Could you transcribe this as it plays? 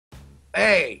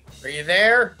Hey, are you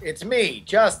there? It's me,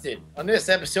 Justin. On this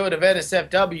episode of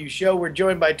NSFW show, we're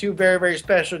joined by two very, very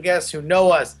special guests who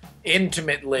know us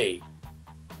intimately.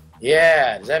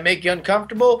 Yeah, does that make you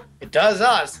uncomfortable? It does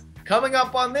us. Coming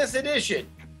up on this edition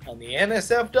on the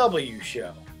NSFW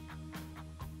show.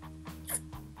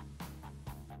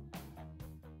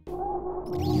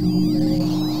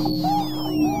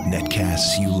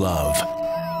 Netcasts you love.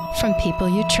 From people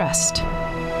you trust.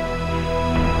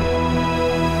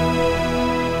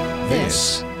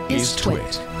 This is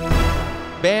Twit.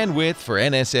 Bandwidth for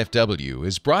NSFW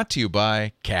is brought to you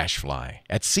by CacheFly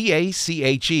at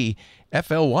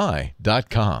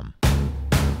CACHEFLY.com.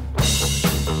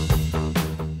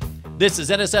 This is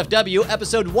NSFW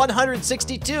episode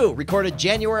 162, recorded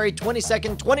January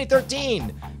 22nd,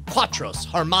 2013. Quatros,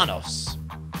 Hermanos.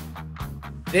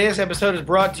 This episode is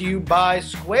brought to you by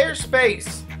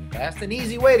Squarespace. Fast and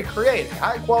easy way to create a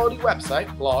high-quality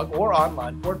website, blog, or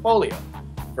online portfolio.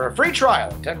 For a free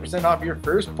trial and 10% off your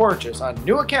first purchase on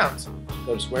new accounts,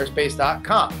 go to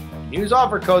squarespace.com and use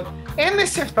offer code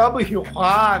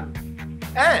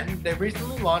NSFW1. And they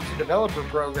recently launched a developer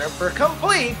program for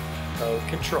complete code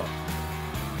control.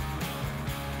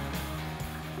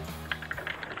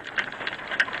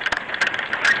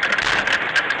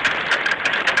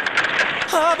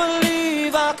 I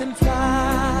believe I can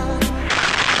fly.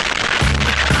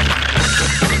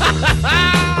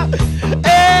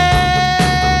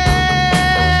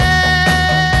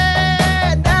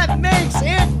 And that makes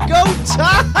it go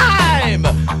time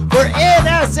for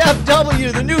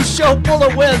NSFW, the new show full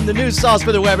of wind, the new sauce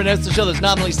for the web, and it's the show that's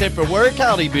nominally safe for work.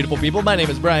 Howdy, beautiful people. My name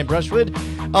is Brian Brushwood.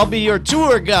 I'll be your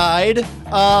tour guide,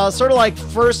 sort of like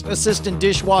first assistant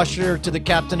dishwasher to the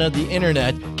captain of the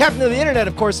internet. Captain of the internet,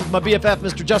 of course, is my BFF,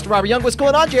 Mr. Justin Robert Young. What's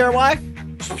going on, JRY?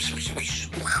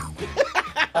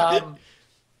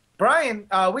 Brian,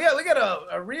 we got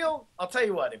a real, I'll tell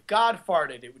you what, if God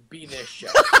farted, it would be this show.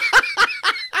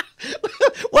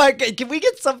 Well, can we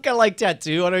get some kind of like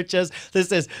tattoo on our chest that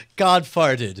says, God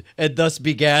farted, and thus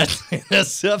began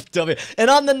NSFW.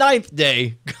 And on the 9th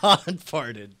day, God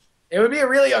farted. It would be a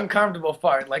really uncomfortable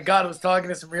fart. Like God was talking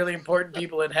to some really important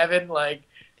people in heaven, like,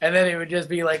 and then it would just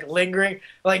be like lingering.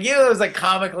 Like, you know those like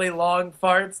comically long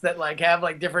farts that like have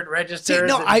like different registers? See,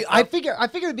 no, I figure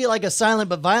it'd be like a silent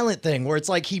but violent thing where it's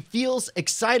like he feels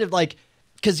excited, like,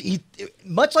 because he,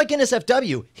 much like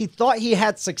NSFW, he thought he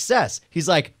had success. He's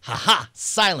like, haha,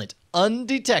 silent,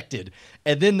 undetected.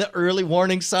 And then the early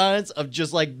warning signs of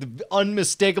just like the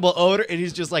unmistakable odor, and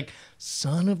he's just like,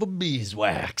 son of a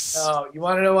beeswax. Oh, you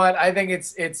want to know what? I think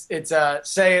it's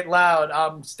say it loud.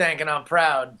 I'm stankin', I'm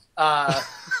proud. All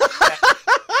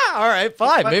right,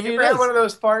 fine. Maybe you it ever had is. one of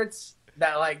those farts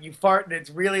that like you fart and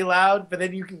it's really loud, but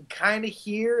then you can kind of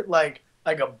hear like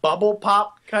a bubble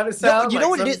pop kind of sound. No, you know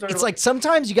like what it is? It's like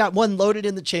sometimes you got one loaded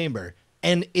in the chamber,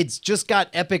 and it's just got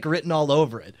epic written all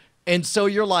over it. And so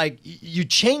you're like, you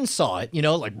chainsaw it, you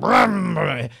know, like,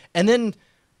 and then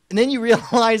you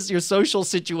realize your social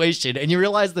situation, and you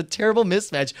realize the terrible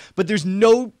mismatch, but there's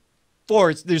no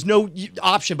force, there's no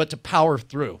option but to power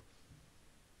through.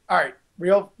 All right,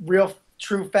 real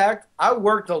true fact. I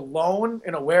worked alone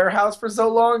in a warehouse for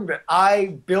so long that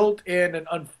I built in an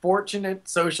unfortunate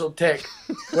social tick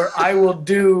where I will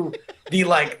do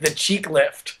the cheek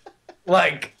lift,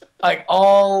 like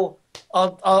I'll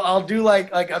do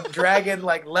like I'm dragging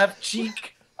like left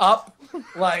cheek up,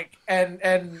 like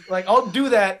and like I'll do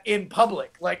that in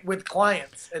public, like with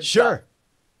clients and Sure. stuff.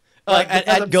 Like, at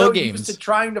I'm Go so Games. used to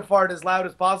trying to fart as loud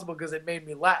as possible because it made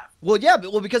me laugh. Well, yeah,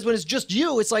 because when it's just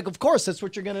you, it's like, of course, that's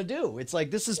what you're gonna do. It's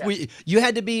like this is you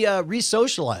had to be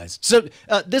re-socialized. So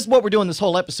this is what we're doing this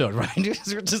whole episode, right?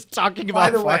 We're just talking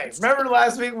about. By the way, farts. remember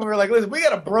last week when we were like, listen, we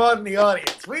got to broaden the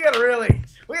audience. We got to really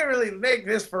make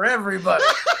this for everybody.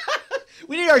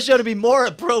 We need our show to be more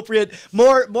appropriate,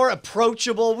 more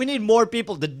approachable. We need more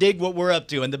people to dig what we're up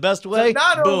to, and the best way. So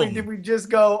not boom. only did we just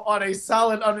go on a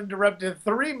solid, uninterrupted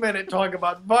 3-minute talk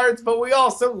about farts, but we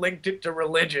also linked it to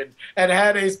religion and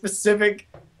had a specific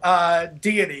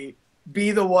deity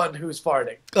be the one who's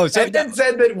farting. Oh, so and then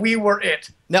said that we were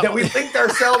it. No. That we linked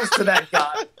ourselves to that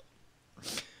god.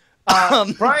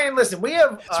 Brian, listen, we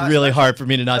have... It's really hard for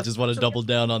me to not just want to double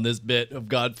down on this bit of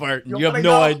God fart. You You have wanna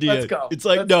no go? idea. Let's go. It's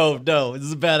like, Let's no, this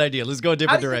is a bad idea. Let's go a How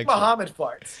different do you think direction. Muhammad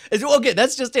farts? Okay,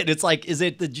 that's just it. It's like, is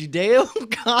it the Judeo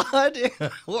God,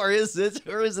 or is it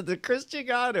the Christian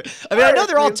God? I mean, I know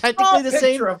they're all technically the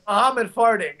same. Picture of Muhammad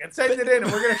farting and send it in,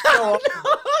 and we're gonna show up.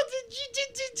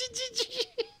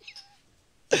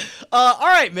 All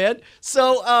right, man.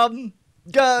 So,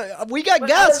 we got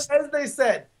guests. As they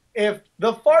said, if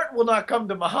the fart will not come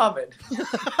to Muhammad,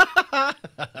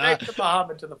 make the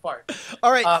Muhammad to the fart.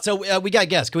 All right, so we got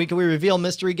guests. Can we reveal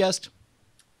mystery guest?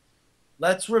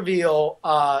 Let's reveal,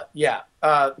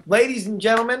 ladies and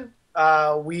gentlemen,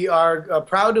 we are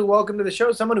proud to welcome to the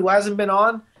show someone who hasn't been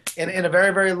on in a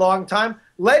very, very long time.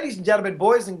 Ladies and gentlemen,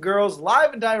 boys and girls,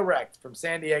 live and direct from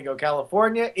San Diego,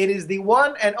 California, it is the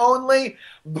one and only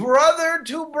brother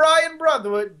to Brian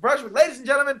Brushwood. Ladies and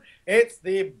gentlemen, it's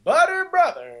the Butter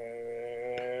Brother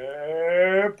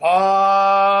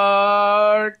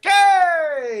Parquet!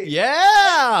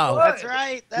 Yeah! That's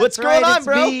right. What's going on, it's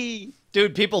bro? Me.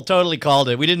 Dude, people totally called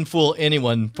it. We didn't fool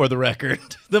anyone, for the record.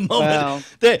 The moment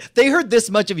Well. they heard this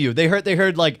much of you, they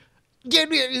heard like,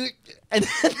 and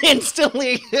then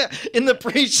instantly in the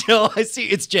pre-show, I see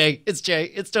it's Jay. It's Jay.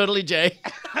 It's totally Jay.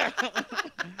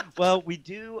 Well, we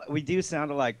do sound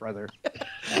alike, brother.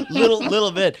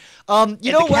 little bit. You And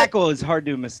know the what? cackle is hard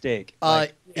to mistake.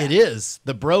 It is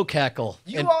the bro cackle.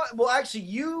 You guys,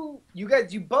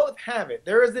 you both have it.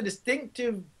 There is a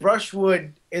distinctive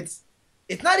Brushwood. It's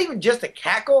not even just a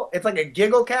cackle. It's like a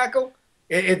giggle cackle.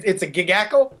 It's a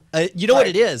gigackle. You know what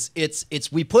it is?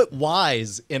 It's we put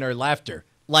Y's in our laughter.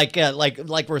 Like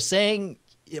we're saying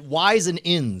Y's and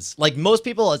ins. Like most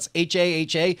people, it's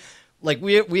HA. Like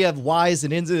we have Y's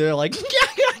and ins, and they're like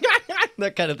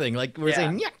that kind of thing. Like we're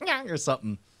saying or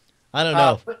something. I don't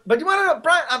know. But you want to know,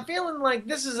 Brian? I'm feeling like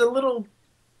this is a little.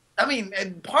 I mean,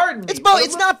 and pardon me. It's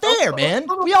not fair, man.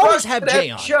 We always have Jay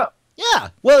on. Show. Yeah.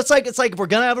 Well, it's like if we're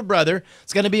gonna have a brother,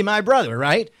 it's gonna be my brother,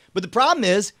 right? But the problem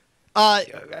is, I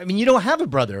mean, you don't have a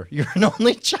brother. You're an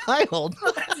only child.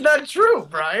 That's not true,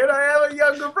 Brian. I have a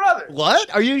younger brother. What?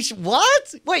 Are you?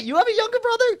 What? Wait, you have a younger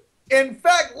brother? In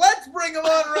fact, let's bring him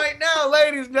on right now,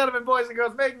 ladies and gentlemen, boys and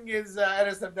girls, making his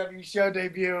NSFW show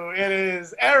debut. It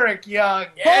is Eric Young.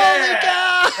 Holy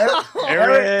cow!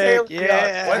 Eric Taylor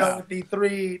yeah. Young. What's with the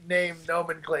three-name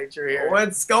nomenclature here?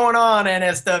 What's going on,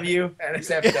 NSW?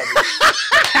 NSFW.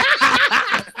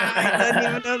 I don't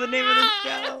even know the name of the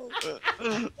show.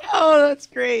 Oh, that's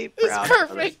great. It's Proud.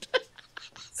 perfect.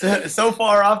 So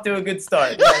far, off to a good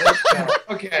start.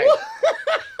 Okay.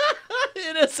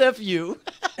 NSFU.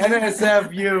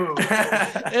 NSFU.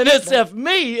 NSF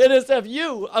me,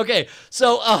 NSFU. Okay,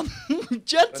 so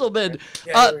gentlemen,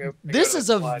 this is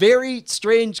a very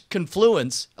strange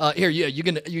confluence. Here, you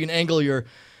can angle your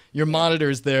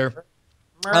monitors there.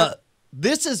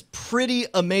 This is pretty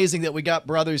amazing that we got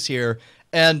brothers here,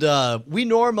 and we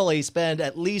normally spend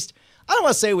at least. I don't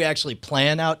want to say we actually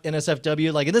plan out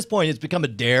NSFW. Like at this point, it's become a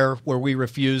dare where we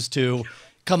refuse to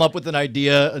come up with an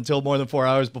idea until more than 4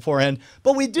 hours beforehand.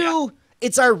 But we do. Yeah.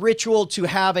 It's our ritual to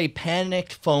have a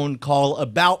panicked phone call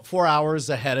about 4 hours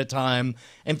ahead of time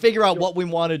and figure out what we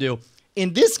want to do.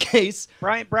 In this case,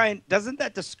 Brian, doesn't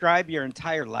that describe your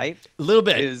entire life? A little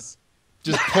bit. Is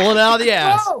just pulling out of the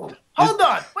ass. Whoa! Hold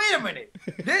on, wait a minute.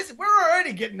 We're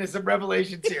already getting to some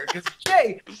revelations here. Because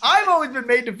Jay, I've always been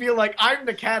made to feel like I'm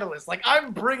the catalyst, like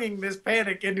I'm bringing this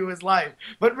panic into his life.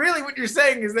 But really, what you're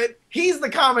saying is that he's the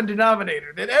common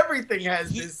denominator. That everything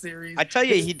has this series. I tell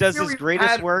you, he does his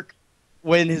greatest work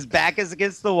when his back is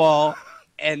against the wall,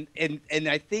 and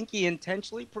I think he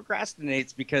intentionally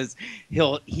procrastinates because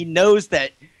he knows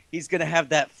that he's gonna have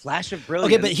that flash of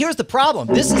brilliance. Okay, but here's the problem.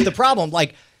 This is the problem.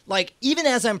 Like, even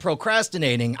as I'm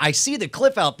procrastinating, I see the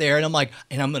cliff out there, and I'm like,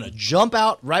 and I'm going to jump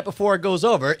out right before it goes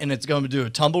over, and it's going to do a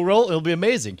tumble roll. It'll be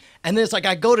amazing. And then it's like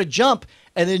I go to jump,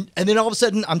 and then all of a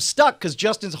sudden I'm stuck because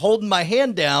Justin's holding my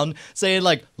hand down, saying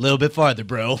like, a little bit farther,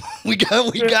 bro. we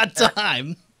got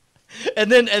time.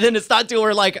 And then it's not till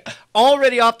we're like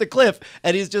already off the cliff,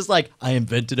 and he's just like, I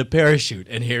invented a parachute,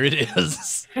 and here it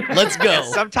is. Let's go.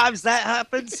 Sometimes that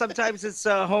happens. Sometimes it's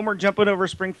Homer jumping over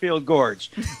Springfield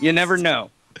Gorge. You never know.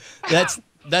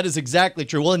 That is exactly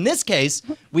true. Well, in this case,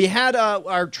 we had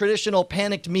our traditional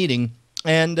panicked meeting,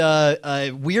 and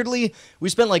weirdly, we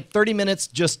spent like 30 minutes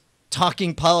just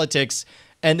talking politics,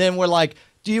 and then we're like,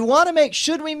 "Do you want to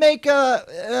should we make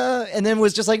a?" And then it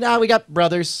was just like, "Nah, we got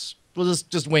brothers. We'll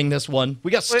just wing this one. We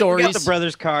got stories." We got the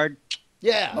brothers card.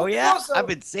 Yeah. Oh yeah. Also, I've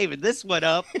been saving this one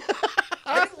up.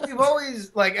 I think we've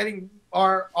always I think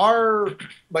our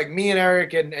like me and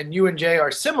Eric and you and Jay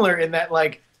are similar in that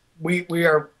like. We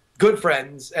are good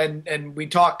friends, and we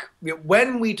talk.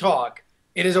 When we talk,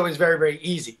 it is always very, very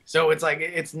easy. So it's like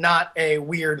it's not a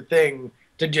weird thing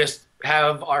to just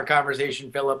have our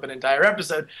conversation fill up an entire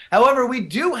episode. However, we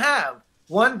do have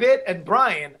one bit, and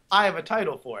Brian, I have a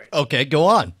title for it. Okay, go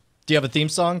on. Do you have a theme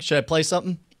song? Should I play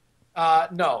something?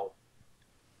 No.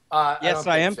 Yes,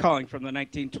 I am calling from the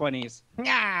 1920s.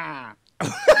 Yeah.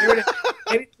 Ladies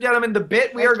and gentlemen, the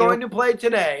bit we are going to play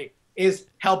today is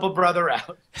Help a Brother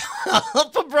Out.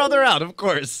 Help a brother out, of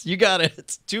course. You got it.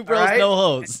 It's two bros, right. no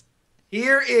hose.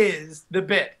 Here is the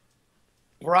bit.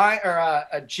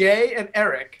 Jay and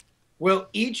Eric will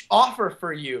each offer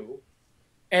for you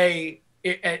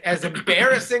as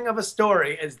embarrassing of a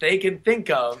story as they can think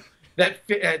of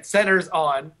that centers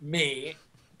on me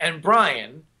and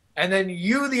Brian, and then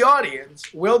you, the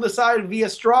audience, will decide via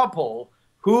straw poll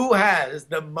who has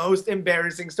the most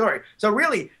embarrassing story. So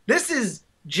really, this is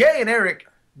Jay and Eric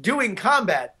doing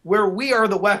combat where we are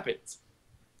the weapons.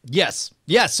 Yes.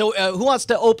 So who wants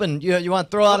to open? You want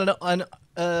to throw out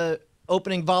an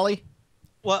opening volley?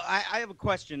 Well, I have a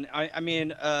question. I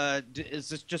mean, is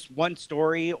this just one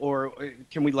story, or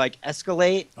can we like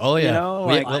escalate? Oh yeah. You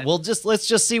know, let's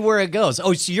just see where it goes.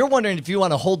 Oh, so you're wondering if you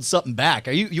want to hold something back?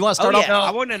 You want to start off?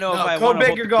 I want to know if I go want to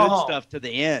big hold or the go good home. stuff to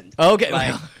the end. Okay.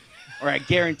 Like, or I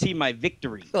guarantee my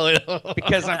victory.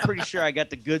 Because I'm pretty sure I got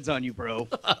the goods on you, bro.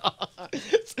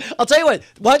 I'll tell you what.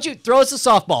 Why don't you throw us a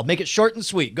softball? Make it short and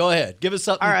sweet. Go ahead. Give us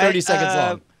something 30 seconds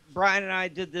long. Brian and I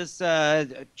did this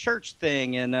church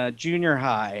thing in junior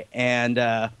high, and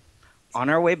on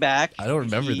our way back, I don't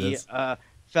remember he, this.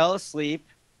 Fell asleep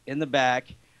in the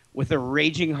back with a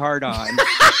raging hard-on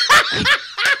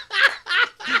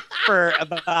for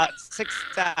about 6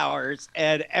 hours,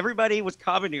 and everybody was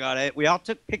commenting on it. We all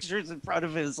took pictures in front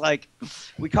of his, like,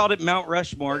 we called it Mount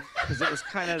Rushmore because it was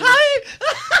kind of.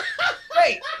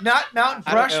 Wait, not Mount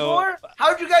Rushmore?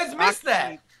 How'd you guys miss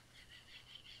that?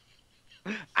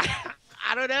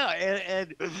 I don't know,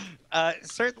 and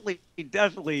certainly,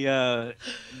 definitely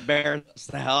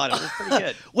embarrassed the hell out of it. It was pretty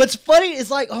good. What's funny is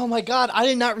like, oh my God, I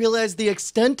did not realize the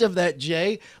extent of that,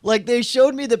 Jay. Like they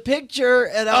showed me the picture,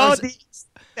 and I was the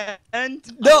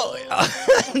extent? no,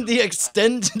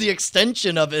 the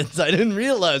extension of it. I didn't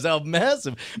realize how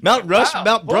massive Mount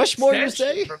Rushmore. You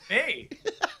say? For me.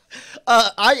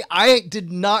 I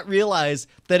did not realize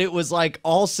that it was like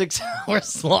all 6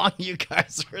 hours long. You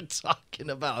guys were talking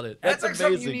about it. That's like amazing.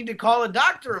 something you need to call a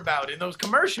doctor about in those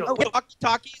commercials.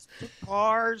 Walkie-talkies,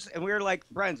 cars, and we were like,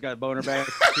 Brian's got a boner back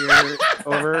here,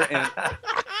 over, and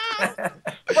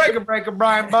breaker,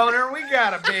 Brian Boner. We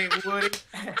got a big Woody.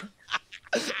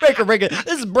 Breaker.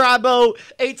 This is Bravo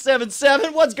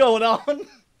 877. What's going on?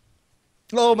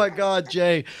 Oh my God,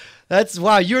 Jay. That's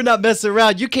wow. You're not messing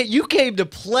around. You came to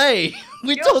play.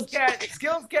 Skills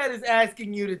Cat is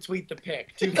asking you to tweet the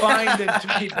pic. To find and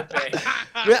tweet the pic.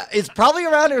 Yeah, it's probably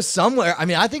around here somewhere. I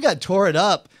mean, I think I tore it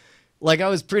up. Like I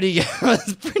was pretty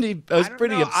upset.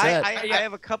 I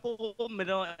have a couple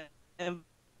middle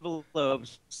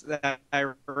envelopes that I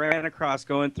ran across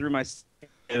going through my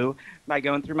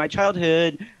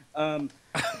childhood, and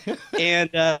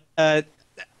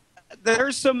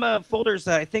there's some folders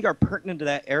that I think are pertinent to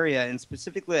that area and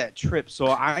specifically that trip. So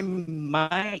I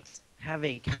might have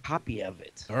a copy of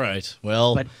it. All right.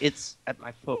 Well, but it's at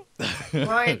my phone.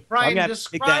 Brian, I'm gonna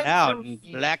describe pick that out for in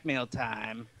me, blackmail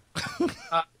time.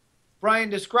 Brian,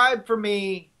 describe for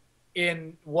me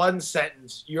in one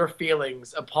sentence your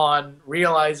feelings upon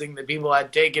realizing that people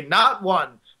had taken not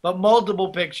one but multiple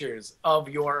pictures of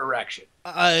your erection.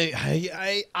 I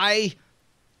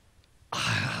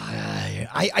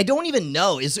don't even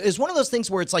know. It's one of those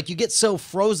things where it's like you get so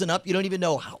frozen up you don't even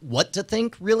know what to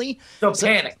think really. So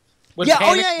panic.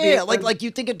 Yeah. Like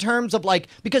you think in terms of like,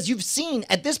 because you've seen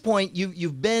at this point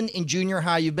you've been in junior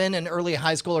high, you've been in early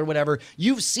high school or whatever.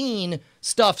 You've seen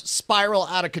stuff spiral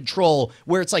out of control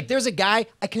where it's like there's a guy,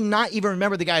 I cannot even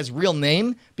remember the guy's real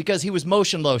name because he was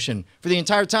motion lotion for the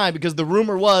entire time because the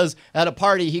rumor was at a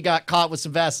party he got caught with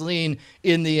some Vaseline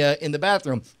in the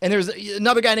bathroom. And there's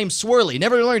another guy named Swirly.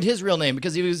 Never learned his real name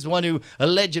because he was the one who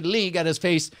allegedly got his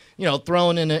face,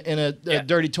 thrown in a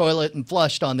dirty toilet and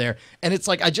flushed on there. And it's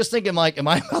like I just think am I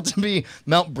about to be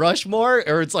Mount Rushmore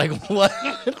or it's like what?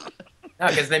 No,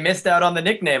 because they missed out on the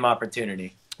nickname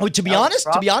opportunity. Oh, to be honest,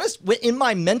 in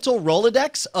my mental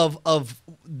Rolodex of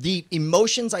the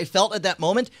emotions I felt at that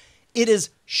moment, it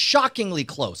is shockingly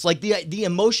close. Like the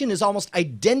emotion is almost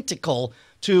identical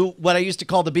to what I used to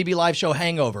call the BB Live show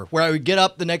hangover, where I would get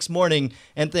up the next morning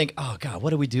and think, oh God, what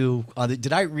do we do?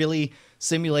 Did I really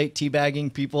simulate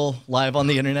teabagging people live on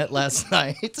the internet last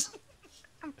night?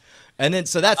 And then,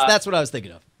 so that's what I was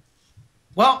thinking of.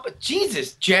 Well, but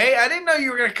Jesus, Jay, I didn't know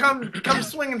you were gonna come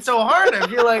swinging so hard. I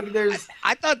feel like there's.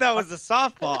 I thought that was a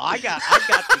softball. I got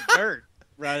the dirt,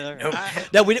 brother. Nope.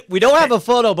 Now we don't have a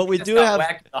photo, but we Just do got have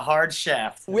whacked with a hard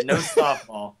shaft. No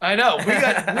softball. I know we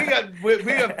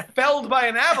got felled by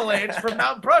an avalanche from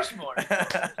Mount Rushmore.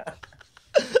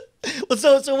 Well,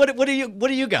 so what do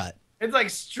you got? It's like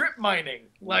strip mining.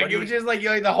 Like it was just like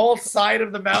the whole side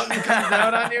of the mountain comes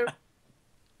down on you.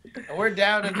 And we're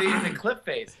down in the clip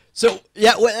phase. So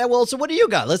yeah, well, so what do you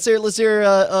got? Let's hear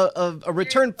a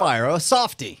return fire, a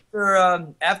softie.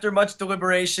 After much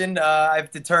deliberation,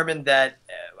 I've determined that.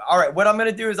 All right, what I'm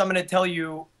going to do is I'm going to tell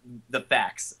you the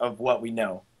facts of what we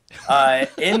know.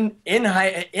 In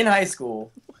high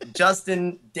school,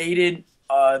 Justin dated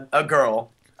a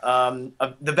girl,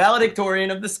 the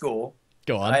valedictorian of the school.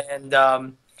 Go on.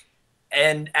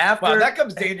 And after Wow, that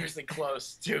comes dangerously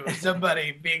close to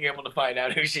somebody being able to find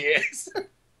out who she is.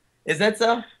 Is that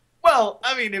so? Well,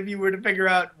 I mean, if you were to figure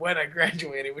out when I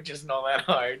graduated, which isn't all that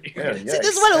hard. Yeah, See, this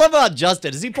is what I love about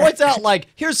Justin, is he points out, like,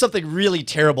 here's something really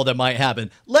terrible that might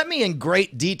happen. Let me in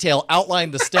great detail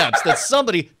outline the steps that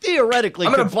somebody theoretically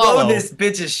I'm could gonna follow. blow this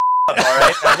bitch's up, all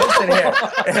right? Now listen here.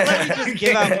 Let me just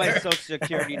give out my social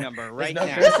security number right now.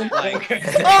 Like,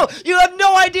 Oh, you have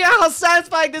no idea how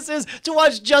satisfying this is to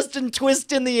watch Justin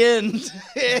twist in the end.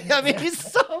 I mean,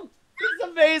 he's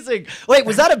amazing. Wait,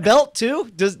 was that a belt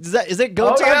too? Is it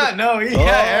go Oh, time? yeah, no, Eric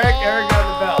got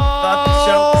the belt. Thought the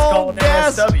show was called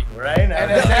yes. NSW, right?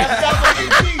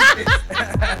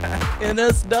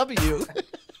 NSW.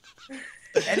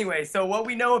 Anyway, so what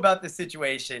we know about the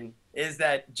situation is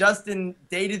that Justin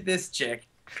dated this chick,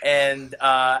 and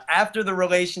after the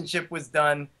relationship was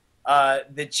done,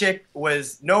 the chick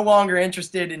was no longer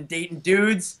interested in dating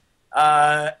dudes.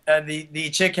 The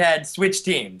chick had switched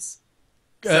teams.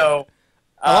 So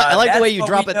I like the that's way you what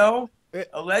drop we it. know.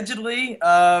 Allegedly,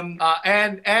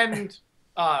 And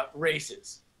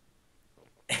races.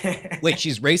 Wait,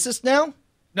 she's racist now?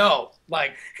 No,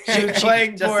 like she was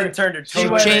playing Justin for. turned her She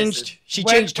total changed. racist. She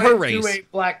changed her race. To a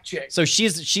black chick. So she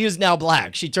is now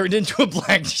black. She turned into a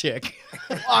black chick.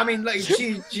 I mean, like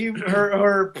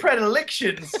her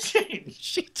predilections changed.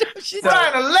 She's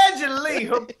Brian, allegedly,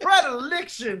 her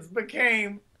predilections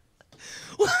became.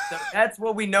 So that's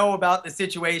what we know about the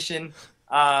situation.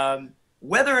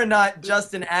 Whether or not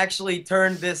Justin actually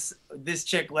turned this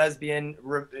chick lesbian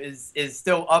is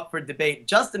still up for debate.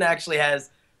 Justin actually has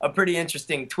a pretty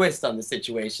interesting twist on the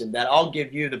situation that I'll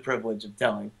give you the privilege of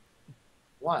telling.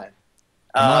 What?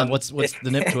 Come on, what's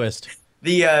the nip twist?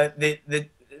 The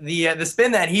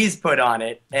spin that he's put on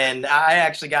it, and I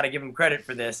actually got to give him credit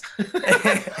for this.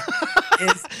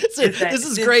 This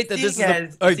is great that this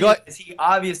is. All right, go ahead. He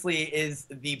obviously is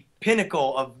the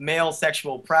pinnacle of male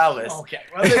sexual prowess. Okay.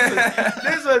 Well,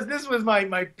 this was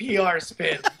my PR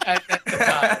spin at the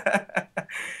time.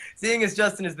 Seeing as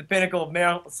Justin is the pinnacle of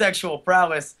male sexual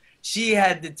prowess, she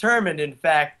had determined, in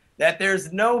fact, that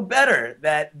there's no better.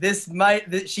 That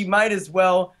she might as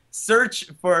well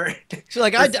search for. She's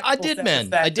like, I did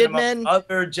men. I did men.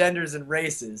 Other genders and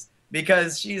races,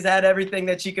 because she's had everything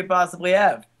that she could possibly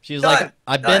have. She's Done. like,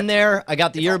 I've been there. I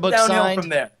got the yearbook Downhill signed. from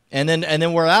there. And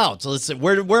then we're out. So let's see,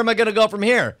 where am I gonna go from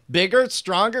here? Bigger,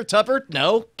 stronger, tougher?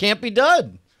 No, can't be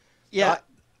done. yeah,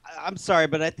 I'm sorry,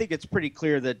 but I think it's pretty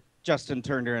clear that Justin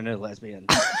turned her into a lesbian.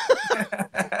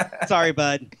 Sorry,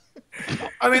 bud.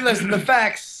 I mean, listen, the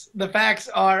facts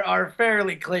are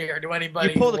fairly clear to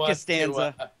anybody. You pulled who a wants to,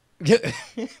 Costanza.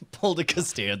 Pulled a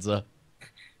Costanza.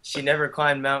 She never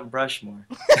climbed Mount Rushmore.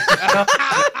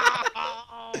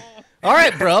 All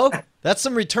right, bro. That's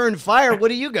some return fire. What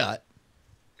do you got?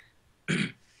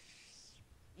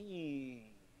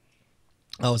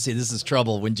 Oh, see, this is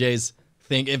trouble when Jay's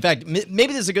think. In fact, maybe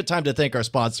this is a good time to thank our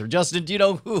sponsor. Justin, do you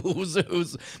know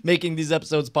who's making these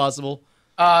episodes possible?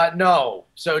 No.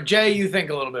 So Jay, you think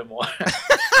a little bit more.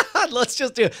 Let's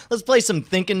play some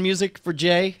thinking music for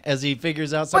Jay as he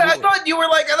figures out Wait, something. I thought you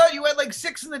had like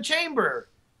 6 in the chamber.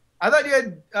 I thought you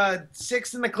had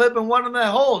 6 in the clip and 1 in the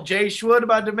hole. Jay Schwood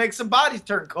about to make some bodies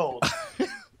turn cold.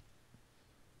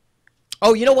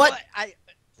 Oh, you know what?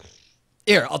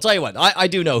 Here, I'll tell you what. I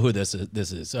do know who this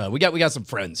is. We got some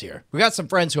friends here. We got some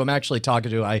friends who I'm actually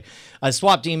talking to. I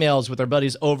swapped emails with our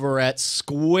buddies over at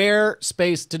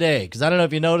Squarespace today, because I don't know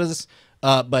if you noticed,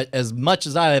 but as much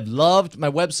as I have loved my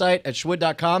website at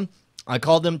schwood.com, I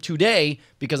called them today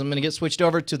because I'm going to get switched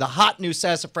over to the hot new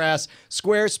sassafras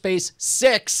Squarespace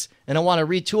 6, and I want to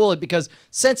retool it because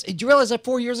did you realize that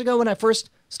 4 years ago when I first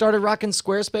started rocking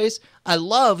Squarespace, I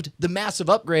loved the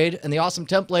massive upgrade and the awesome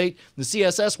template, the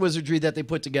CSS wizardry that they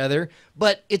put together,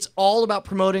 but it's all about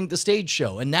promoting the stage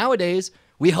show. And nowadays,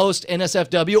 we host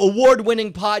NSFW,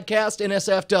 award-winning podcast,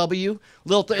 NSFW,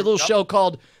 little show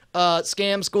called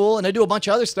Scam School, and I do a bunch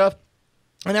of other stuff,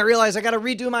 and I realized I got to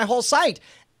redo my whole site.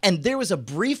 And there was a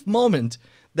brief moment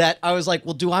that I was like,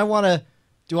 well, do I want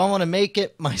to make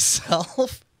it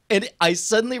myself? And I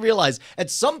suddenly realized at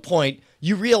some point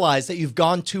you realize that you've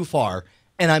gone too far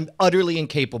and I'm utterly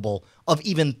incapable of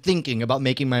even thinking about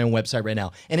making my own website right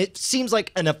now. And it seems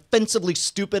like an offensively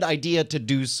stupid idea to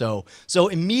do so. So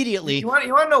immediately... You want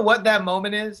to know what that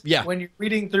moment is? Yeah. When you're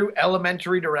reading through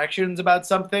elementary directions about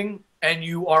something and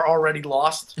you are already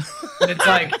lost. And it's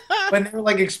like, when they're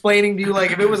like explaining to you,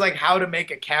 like if it was like how to make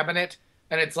a cabinet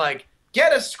and it's like,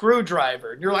 get a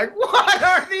screwdriver. And you're like, what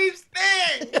are these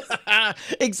things?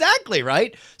 Exactly,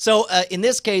 right? So in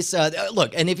this case,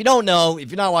 look, and if you don't know, if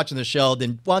you're not watching the show,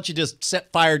 then why don't you just set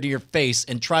fire to your face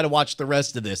and try to watch the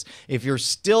rest of this. If you're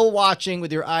still watching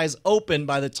with your eyes open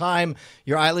by the time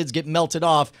your eyelids get melted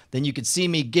off, then you can see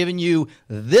me giving you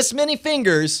this many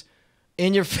fingers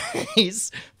in your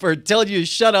face for telling you to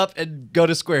shut up and go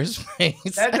to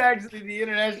Squarespace. That's actually the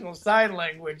International Sign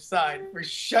Language sign for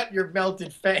shut your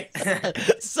melted face.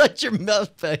 Shut your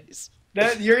melt face.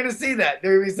 You're going to see that.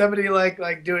 There will be somebody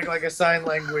like doing like a sign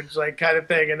language like kind of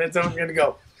thing, and then someone's going to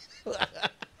go.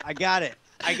 I got it.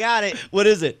 What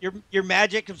is it? Your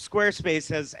magic of Squarespace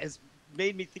has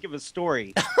made me think of a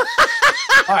story.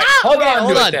 All right, hold on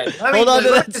hold to on. it then. Hold on to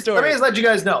that story. Let me just let you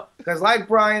guys know, because like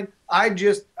Brian, I've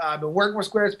been working with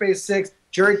Squarespace 6.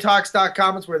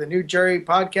 JuryTalks.com is where the new Jury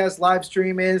podcast live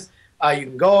stream is. You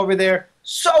can go over there.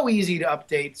 So easy to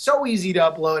update, so easy to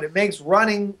upload. It makes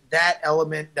running that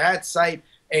element, that site,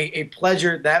 a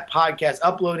pleasure. That podcast,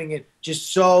 uploading it,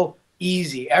 just so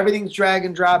easy. Everything's drag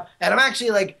and drop. And I'm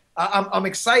actually I'm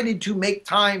excited to make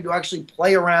time to actually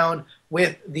play around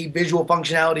with the visual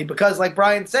functionality because, like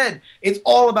Brian said, it's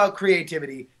all about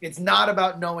creativity. It's not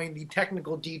about knowing the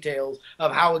technical details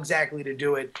of how exactly to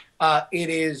do it. It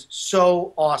is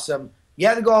so awesome. You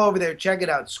have to go over there, check it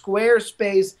out,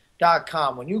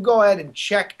 squarespace.com. When you go ahead and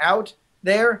check out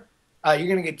there, you're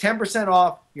going to get 10%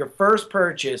 off your first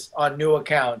purchase on new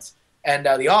accounts. And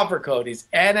the offer code is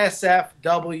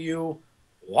NSFW1.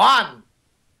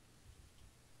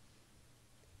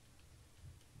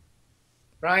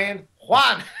 Brian,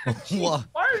 Juan. Why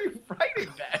are you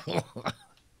writing that?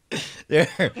 There.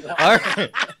 All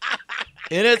right.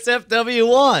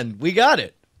 NSFW1. We got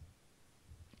it.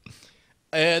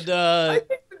 And I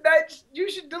think that you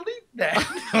should delete that.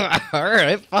 all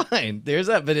right, fine. There's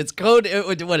that. But it's code.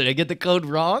 What did I get the code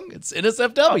wrong? It's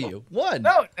NSFW1.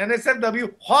 No,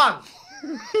 NSFW Juan.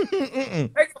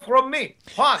 Take it from me,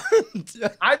 Juan.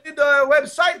 I did the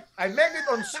website. I made it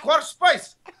on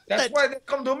Squarespace. That's why they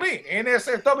come to me,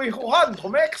 NSFW Juan, to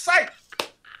make site.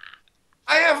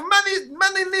 I have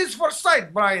many needs for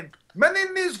site, Brian.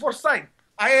 Many needs for site.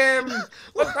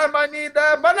 One time I need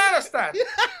a banana stand.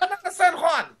 Banana stand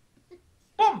Juan.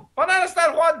 Boom, banana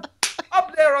stand Juan.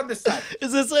 Up there on the side.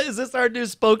 Is this our new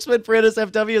spokesman for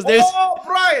NSFW? Oh,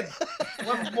 Brian.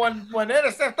 When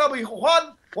NSFW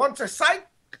Juan wants a site,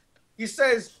 he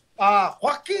says,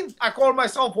 Joaquin, I call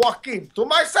myself Joaquin. To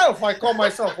myself, I call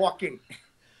myself Joaquin.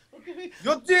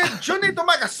 You need to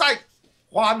make a site,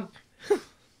 Juan.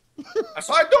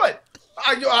 So I do it.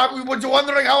 Was you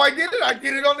wondering how I did it? I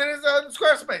did it on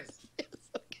Squarespace.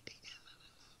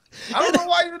 I don't know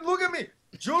why you look at me.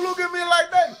 You look at me like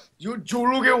that. You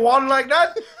look at one like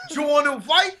that. You want to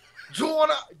fight? You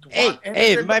want to...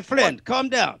 Hey, my friend, calm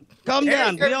down. Calm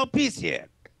down. We all peace here.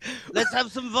 Let's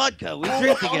have some vodka. We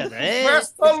drink together.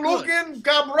 Best looking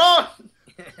cabron.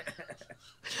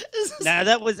 Now,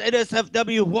 that was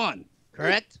NSFW1,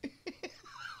 correct?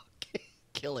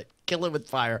 Kill it with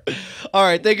fire. All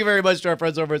right, thank you very much to our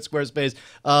friends over at Squarespace.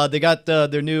 They got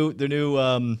their new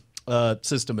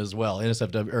system as well.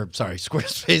 NSFW, or sorry,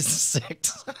 Squarespace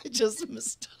 6. I just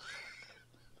missed.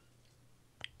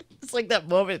 It's like that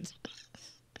moment.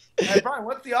 Hey, Brian,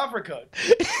 what's the offer code?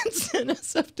 It's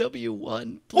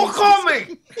NSFW1. Who called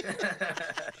me?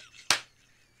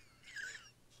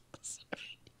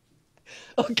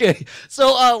 Okay,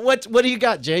 so what do you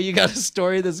got, Jay? You got a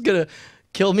story that's gonna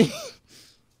kill me?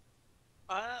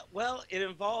 Well, it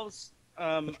involves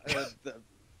the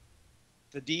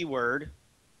D word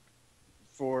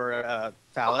for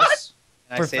phallus.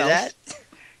 Can For I say phallus?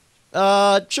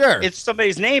 that? Sure. It's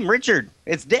somebody's name, Richard.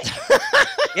 It's Dick.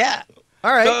 Yeah.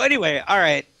 All right. So anyway, all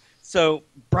right. So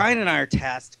Brian and I are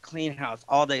tasked to clean house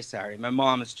all day Saturday. My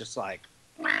mom is just like,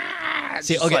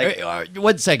 See, just okay, like-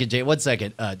 1 second, Jay. 1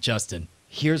 second, Justin.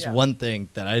 Here's one thing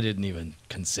that I didn't even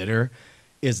consider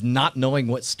is not knowing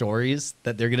what stories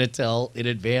that they're gonna tell in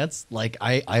advance. Like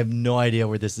I have no idea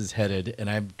where this is headed, and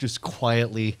I'm just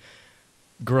quietly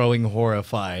growing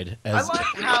horrified. As I like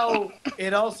how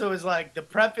it also is like the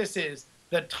preface is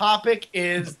the topic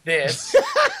is this.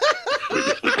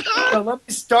 So let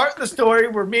me start the story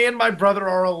where me and my brother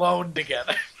are alone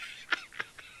together.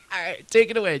 right, take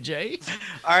it away, Jay.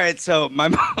 All right, so my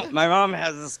mom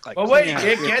has this like. But wait, cleaning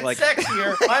it house gets with, like,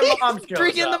 sexier. My mom shows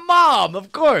Bring in up. the mom,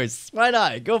 of course. Why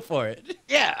not? Go for it.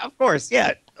 Yeah, of course.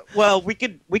 Yeah. Well, we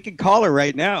could call her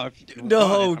right now if you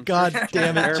No, want. I'm God sure she's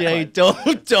damn it, Jay.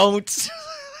 terrified. Don't.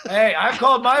 Hey, I've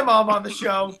called my mom on the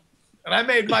show, and I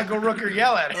made Michael Rooker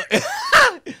yell at her.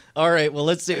 All right, well,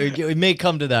 let's see. It may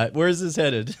come to that. Where's this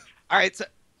headed? All right,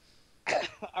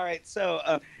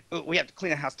 so we have to clean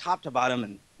the house top to bottom,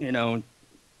 and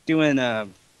doing a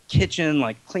kitchen,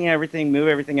 like clean everything, move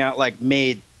everything out, like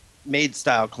maid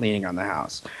style cleaning on the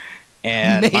house.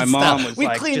 And Maid my mom style. was we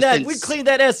like, clean just that. in- We clean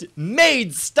that S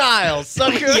maid style,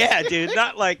 sucker. yeah, dude,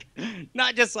 not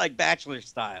just like bachelor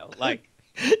style, like.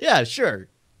 Yeah, sure.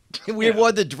 We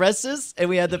wore the dresses and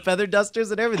we had the feather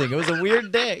dusters and everything. It was a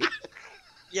weird day.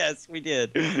 Yes, we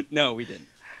did. No, we didn't.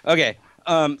 Okay.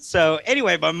 So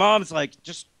anyway, my mom's like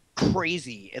just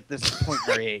crazy at this point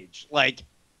in her age. Like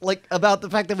about the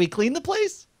fact that we cleaned the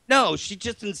place? no, she's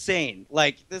just insane.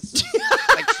 Like this is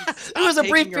like It was a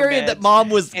brief period that mom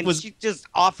was she's just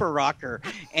off her rocker,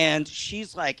 and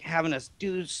she's like having us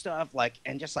do stuff like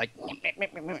and just like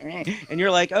and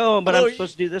you're like, oh, but I'm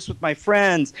supposed to do this with my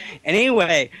friends. And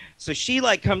anyway, so she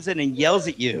like comes in and yells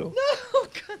at you. No,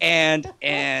 God.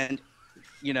 And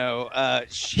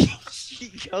she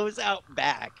goes out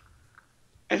back,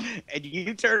 and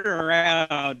you turn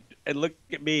around and look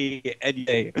at me and you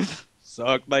say,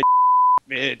 suck my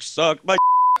bitch, suck my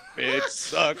bitch,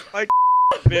 suck my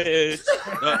bitch,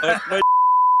 suck my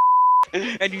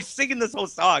and you singing this whole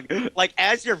song like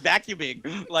as you're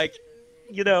vacuuming, like,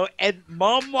 and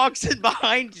mom walks in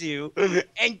behind you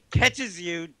and catches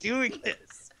you doing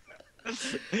this.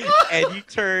 And you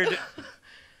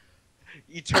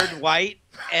turned white,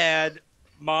 and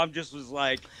mom just was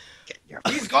like,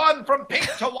 He's gone from pink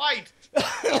to white.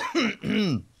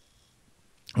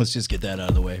 Let's just get that out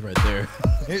of the way right there.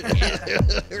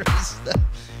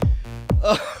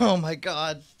 Oh my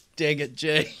God. Dang it,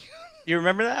 Jay. You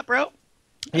remember that, bro?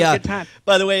 Yeah. Good time.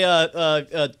 By the way,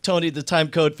 Tony, the time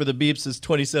code for the beeps is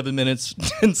 27 minutes,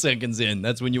 10 seconds in.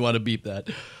 That's when you want to beep that.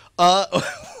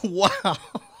 Wow.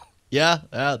 Yeah,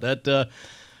 that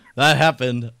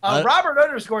happened. Robert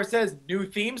 _ says, new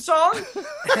theme song?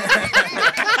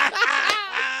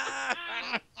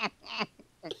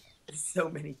 So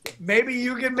many things. Maybe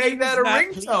you can make that a not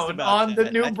pleased ringtone about on that.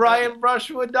 the new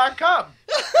BrianBrushwood.com.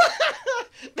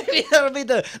 Maybe that would be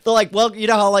the like, well, you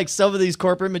know how like some of these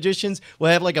corporate magicians will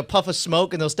have like a puff of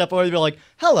smoke and they'll step over and be like,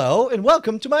 hello and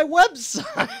welcome to my website.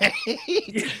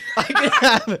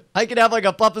 I could have like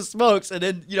a puff of smokes and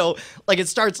then, like it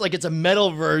starts like it's a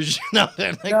metal version of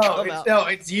it.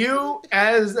 It's you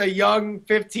as a young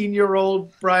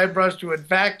 15-year-old Brian Brushwood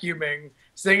vacuuming,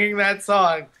 singing that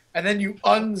song, and then you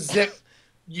unzip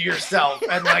yourself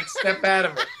and like step out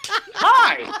of it.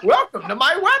 Hi, welcome to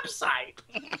my website.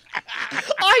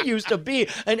 I used to be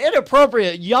an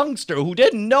inappropriate youngster who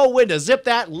didn't know when to zip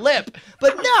that lip,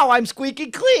 but now I'm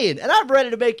squeaky clean and I'm ready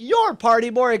to make your party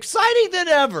more exciting than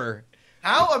ever.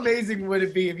 How amazing would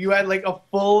it be if you had like a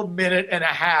full minute and a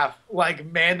half like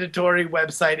mandatory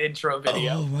website intro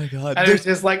video? Oh my God. And it's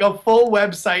just like a full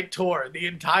website tour the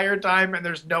entire time and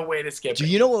there's no way to skip it. Do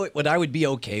you know what I would be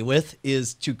okay with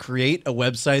is to create a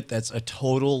website that's a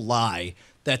total lie.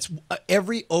 That's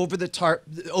every over the top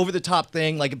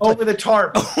thing, like over the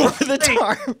tarp. Over the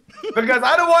tarp. Because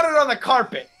I don't want it on the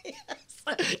carpet.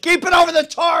 Keep it over the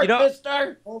tarp,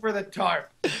 mister. Over the tarp.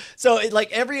 So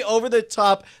like every over the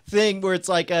top thing where it's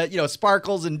like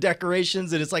sparkles and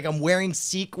decorations and it's like I'm wearing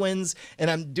sequins and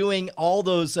I'm doing all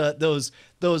those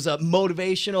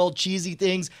motivational cheesy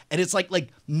things and it's like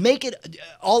make it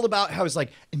all about how it's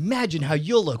like imagine how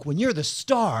you'll look when you're the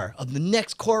star of the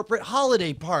next corporate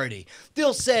holiday party.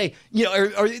 They'll say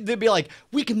or they'll be like,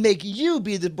 we can make you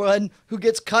be the one who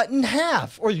gets cut in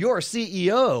half or your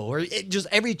CEO or just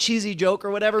every cheesy joke or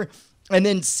whatever. And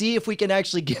then see if we can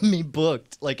actually get me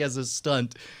booked, like as a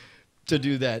stunt, to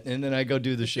do that, and then I go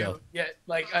do the show. Yeah,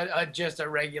 like just a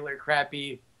regular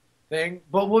crappy thing.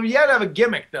 But you have to have a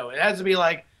gimmick though. It has to be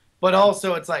like, but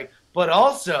also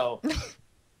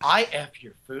I F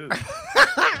your food.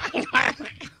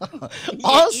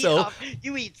 Also,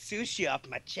 you eat sushi off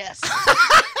my chest.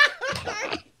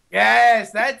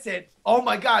 Yes, that's it. Oh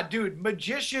my God, dude,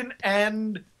 magician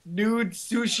and nude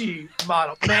sushi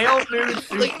model, male nude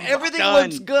sushi. Like everything Done.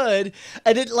 looks good,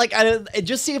 and I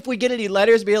just see if we get any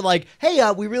letters being like,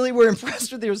 "Hey, we really were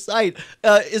impressed with your site.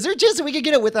 Is there a chance that we could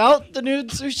get it without the nude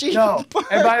sushi?" No. part?"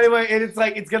 And by the way,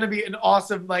 it's gonna be an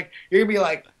awesome you're gonna be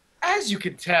like, as you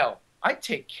can tell, I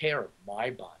take care of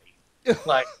my body.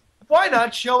 Like, why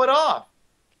not show it off?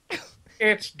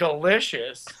 It's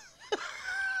delicious.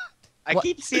 I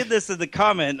keep seeing this in the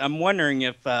comment. I'm wondering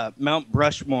if Mount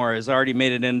Rushmore has already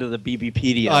made it into the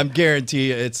BBPD. I'm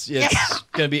guarantee it's going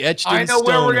to be etched in I know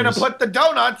where we're going to stoners. put the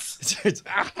donuts. It's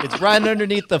right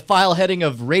underneath the file heading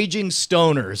of Raging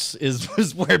Stoners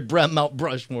is where Mount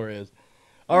Rushmore is.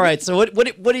 All right, so what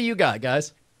do you got,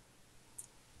 guys?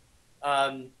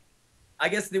 I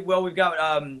guess we've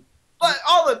got But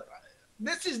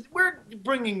we're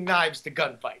bringing knives to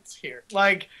gunfights here.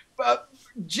 Like,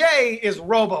 Jay is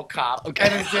RoboCop,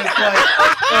 and it's just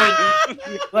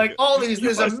like all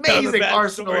this amazing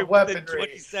arsenal of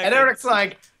weaponry. And Eric's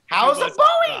like, "How's a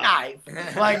Bowie knife?"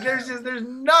 Like, there's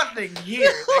nothing here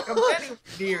that comes anywhere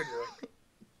near to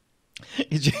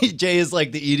it. Jay is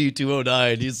like the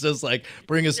ED-209. He's just like,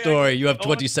 bring a story. You have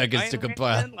 20 seconds to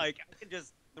compile. Like, I can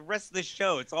just the rest of the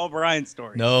show. It's all Brian's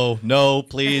story. No,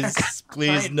 please,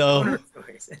 please, no.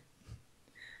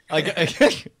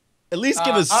 At least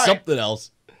give us something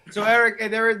else. So Eric,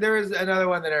 there is another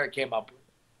one that Eric came up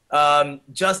with.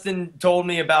 Justin told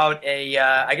me about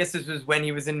I guess this was when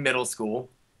he was in middle school,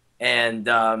 and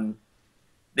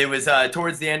it was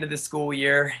towards the end of the school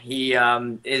year. He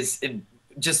is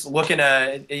just looking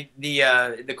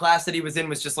the class that he was in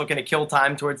was just looking to kill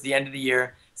time towards the end of the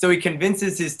year. So he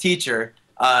convinces his teacher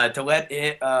to let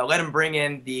him bring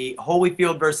in the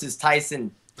Holyfield versus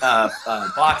Tyson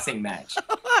boxing match.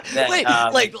 Wait,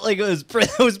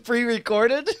 it was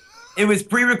pre-recorded? It was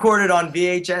pre-recorded on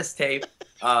VHS tape.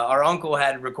 Our uncle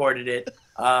had recorded it.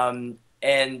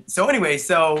 And so anyway,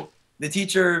 so the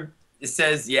teacher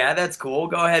says, "Yeah, that's cool.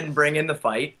 Go ahead and bring in the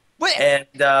fight." Wait.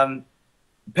 And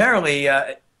apparently,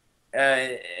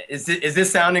 is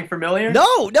this sounding familiar?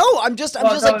 No, I'm just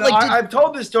I've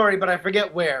told this story, but I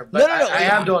forget where. But No. I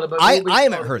have told it. But I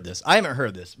haven't heard this.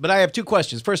 But I have two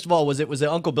questions. First of all, was it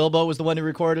Uncle Bilbo was the one who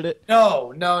recorded it?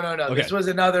 No. Okay. This was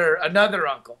another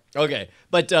uncle. Okay,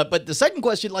 but the second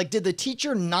question, like, did the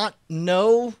teacher not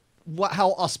know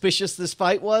how auspicious this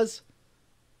fight was?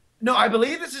 No, I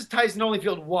believe this is Tyson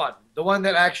Holyfield 1, the one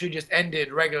that actually just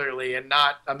ended regularly and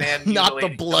not a man. Not the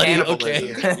bloody.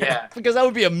 Okay, yeah. Because that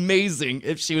would be amazing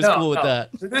if she was cool with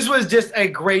that. So this was just a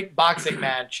great boxing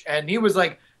match, and he was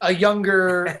like a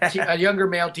younger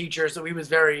male teacher, so he was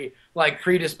very like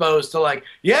predisposed to like,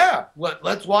 yeah,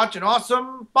 let's watch an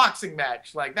awesome boxing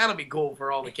match. Like, that'll be cool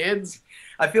for all the kids.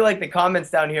 I feel like the comments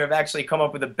down here have actually come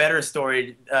up with a better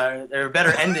story, or a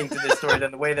better ending to this story than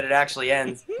the way that it actually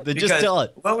ends. Then just tell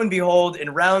it. Lo and behold,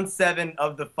 in round 7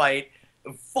 of the fight,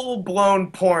 full-blown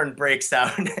porn breaks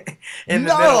out in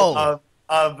the middle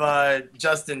of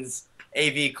Justin's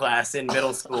AV class in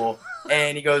middle school.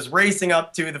 And he goes racing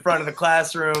up to the front of the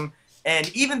classroom. And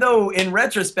even though in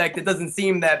retrospect it doesn't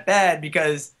seem that bad,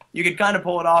 because you could kind of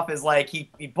pull it off as like he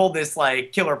pulled this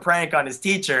like killer prank on his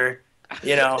teacher.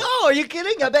 You know? No, are you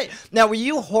kidding? I bet. Now, were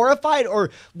you horrified, or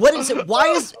what is it? Why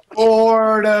is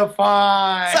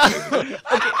mortified? Okay.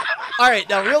 All right,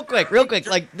 now real quick.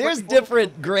 Like, there's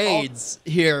different grades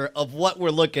here of what we're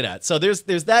looking at. So there's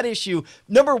that issue.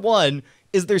 Number one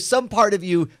is there's some part of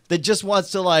you that just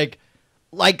wants to like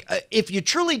if you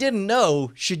truly didn't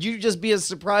know, should you just be as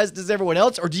surprised as everyone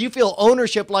else, or do you feel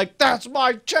ownership? Like, that's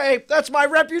my tape, that's my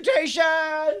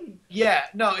reputation. Yeah,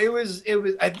 no, it was.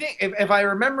 I think if I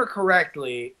remember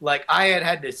correctly, like I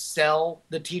had to sell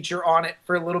the teacher on it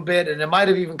for a little bit, and it might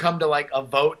have even come to like a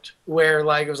vote where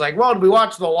like it was like, well, do we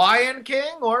watch The Lion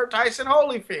King or Tyson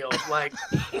Holyfield? Like,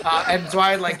 and so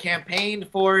I had like campaigned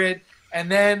for it. And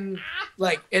then,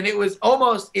 like, and it was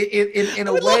almost in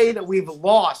a way that we've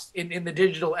lost in the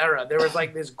digital era. There was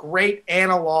like this great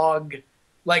analog,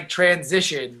 like,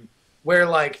 transition where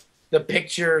like the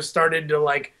picture started to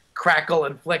like crackle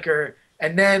and flicker,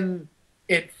 and then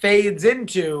it fades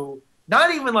into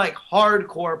not even like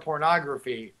hardcore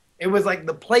pornography. It was like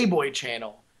the Playboy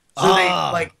channel.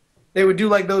 So they would do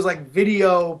like those like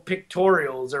video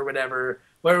pictorials or whatever,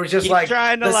 where it was just like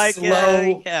trying to like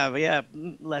slow,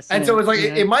 less. and so it was like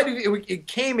it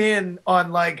came in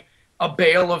on like a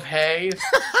bale of hay.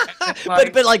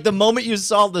 but like the moment you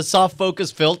saw the soft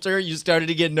focus filter, you started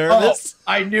to get nervous.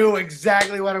 Oh, I knew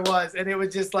exactly what it was, and it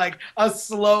was just like a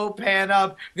slow pan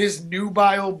up this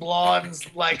nubile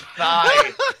blonde's like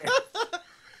thigh.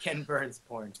 Ken Burns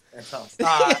porn. That's awesome.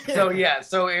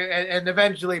 And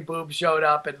eventually Boob showed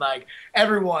up, and like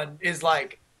everyone is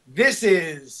like, this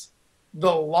is the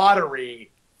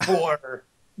lottery for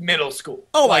middle school.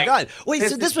 Oh my God. Wait,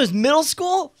 so this was middle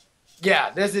school?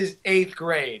 Yeah, this is 8th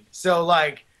grade. So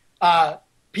like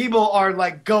people are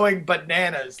like going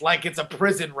bananas like it's a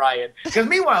prison riot. Because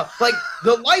meanwhile, like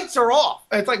the lights are off.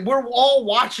 It's like we're all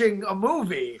watching a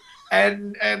movie,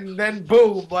 and then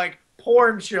boom, like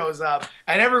porn shows up,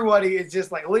 and everybody is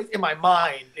just like, at least in my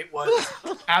mind, it was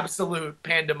absolute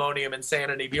pandemonium,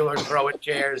 insanity. People are throwing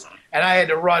chairs, and I had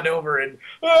to run over and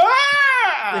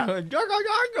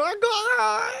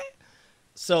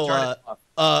So,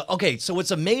 okay, so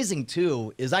what's amazing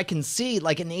too is I can see,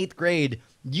 like in 8th grade,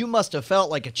 you must have felt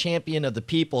like a champion of the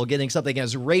people, getting something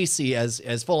as racy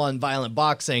as full-on violent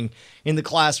boxing in the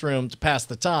classroom to pass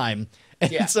the time.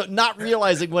 And so not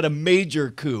realizing what a major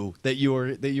coup that you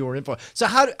were in for. So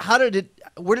where did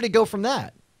it go from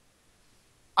that?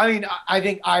 I mean, I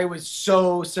think I was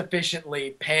so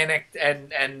sufficiently panicked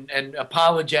and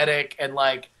apologetic and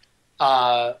like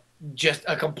just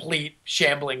a complete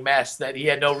shambling mess that he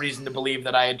had no reason to believe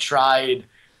that I had tried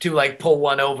to like pull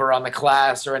one over on the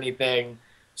class or anything.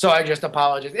 So I just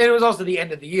apologized. And it was also the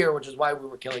end of the year, which is why we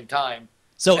were killing time.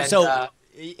 So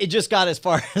it just got as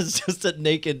far as just a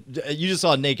naked. You just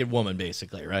saw a naked woman,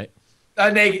 basically, right? A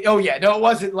naked. Oh yeah, no, it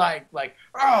wasn't like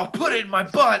oh, put it in my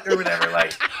butt or whatever.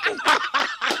 Like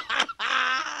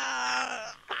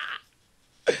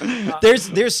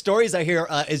there's stories I hear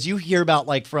as you hear about,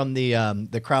 like from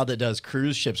the crowd that does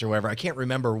cruise ships or whatever. I can't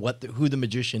remember who the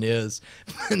magician is,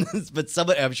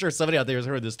 but I'm sure somebody out there has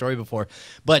heard this story before.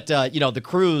 But the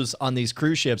crews on these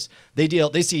cruise ships,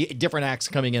 they see different acts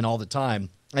coming in all the time.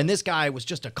 And this guy was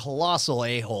just a colossal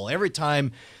a-hole. Every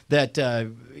time that,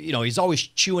 he's always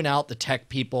chewing out the tech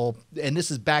people. And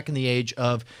this is back in the age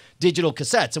of digital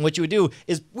cassettes. And what you would do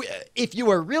is, if you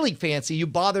were really fancy, you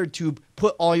bothered to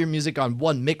put all your music on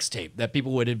one mixtape that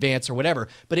people would advance or whatever.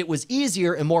 But it was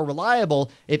easier and more reliable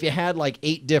if you had like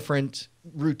 8 different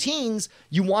routines.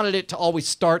 You wanted it to always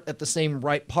start at the same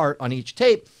right part on each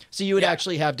tape. So you would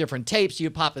actually have different tapes. You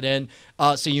pop it in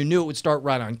so you knew it would start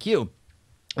right on cue.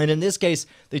 And in this case,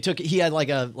 he had like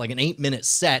an 8-minute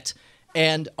set.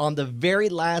 And on the very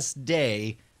last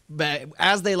day,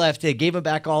 as they left, they gave him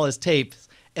back all his tapes.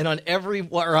 And on every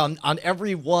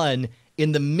one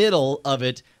in the middle of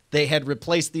it, they had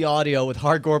replaced the audio with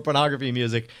hardcore pornography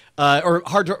music, or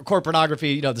hardcore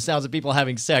pornography, the sounds of people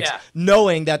having sex,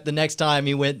 knowing that the next time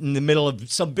he went in the middle of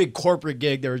some big corporate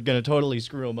gig, they were going to totally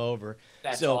screw him over.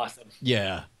 That's awesome.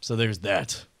 Yeah. So there's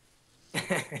that.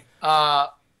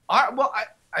 Well,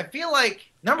 I feel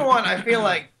like, number one,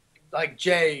 like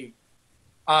Jay,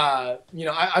 I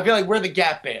feel like we're the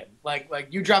Gap Band. Like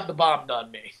you dropped the bomb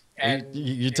on me. And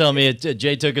you tell me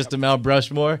Jay took us to Mount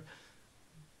Rushmore?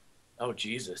 Oh,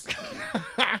 Jesus.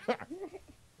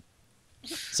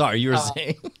 Sorry, you were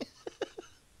saying?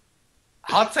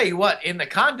 I'll tell you what, in the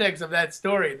context of that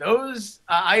story, those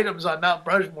items on Mount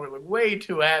Rushmore look way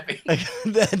too happy.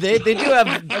 they do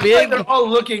have big... Like they're all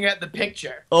looking at the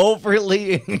picture.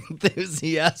 Overly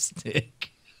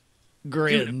enthusiastic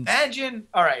grins. Dude, imagine...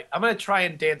 All right, I'm going to try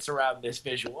and dance around this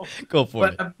visual. Go for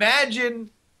it. But imagine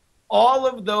all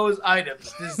of those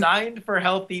items designed for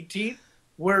healthy teeth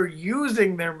were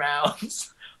using their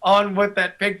mouths on what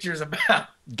that picture's about.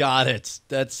 Got it.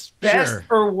 That's best sure.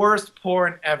 or worst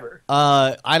porn ever.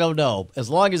 I don't know. As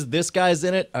long as this guy's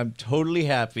in it, I'm totally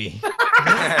happy.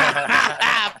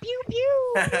 Pew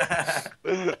pew.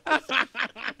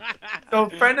 So a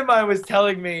friend of mine was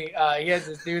telling me he has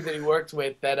this dude that he worked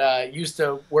with that used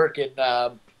to work in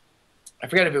I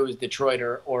forget if it was Detroit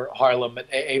or Harlem,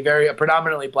 a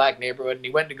predominantly black neighborhood, and he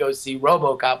went to go see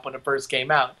RoboCop when it first came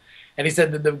out. And he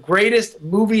said that the greatest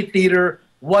movie theater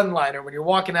one-liner when you're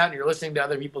walking out and you're listening to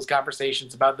other people's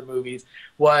conversations about the movies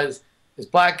was this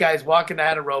black guy's walking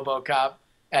out of RoboCop,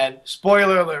 and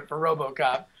spoiler alert for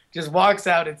RoboCop, just walks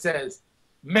out and says,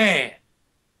 "Man,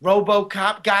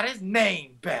 RoboCop got his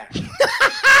name back."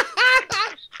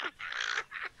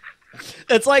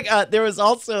 It's like there was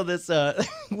also this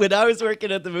when I was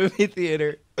working at the movie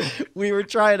theater, we were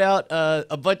trying out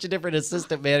a bunch of different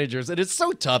assistant managers, and it's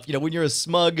so tough, when you're a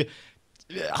smug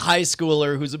high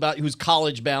schooler who's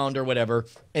college bound or whatever,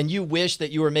 and you wish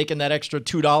that you were making that extra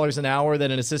 $2 an hour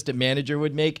that an assistant manager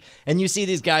would make, and you see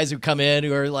these guys who come in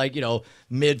who are like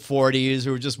mid 40s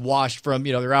who are just washed from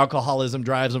their alcoholism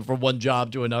drives them from one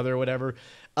job to another or whatever,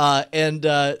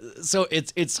 so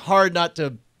it's hard not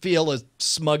to feel a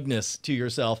smugness to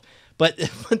yourself. But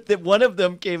one of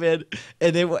them came in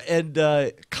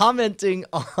and commenting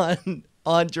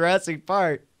on Jurassic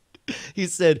Park, he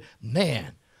said,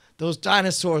 "Man, those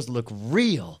dinosaurs look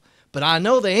real, but I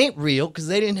know they ain't real because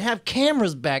they didn't have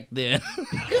cameras back then."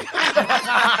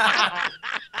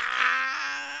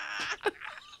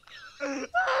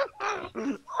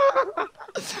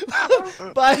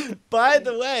 By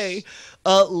the way,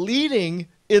 leading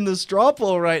in the straw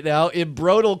poll right now in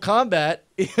Brodal Combat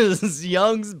is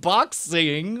Young's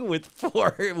boxing with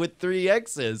 3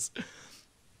 X's.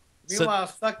 Meanwhile,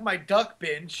 suck my duck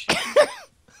binge.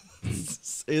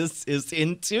 is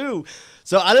in 2.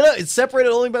 So I don't know. It's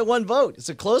separated only by 1 vote. It's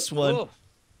a close one. Ooh.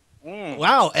 Mm.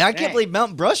 Wow, and I can't Dang. believe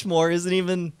Mount Rushmore isn't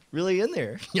even really in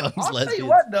there. Young's I'll tell lesbians. you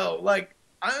what, though. Like,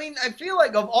 I mean, I feel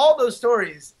like of all those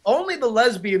stories, only the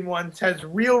lesbian ones has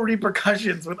real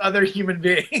repercussions with other human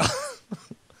beings.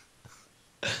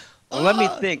 Well, let me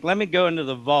think. Let me go into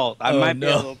the vault. I might be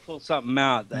able to pull something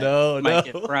out that might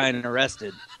get Brian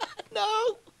arrested.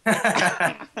 No.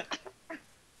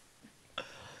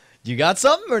 You got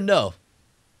something or no?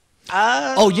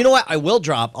 Oh, you know what? I will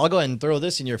drop. I'll go ahead and throw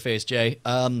this in your face, Jay.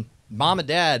 Mom and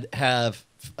Dad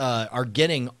are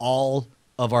getting all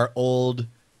of our old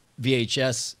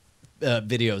VHS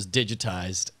videos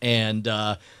digitized, and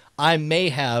I may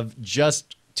have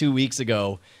just 2 weeks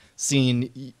ago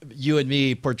seen you and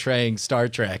me portraying Star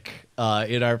Trek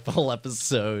in our full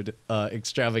episode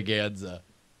extravaganza.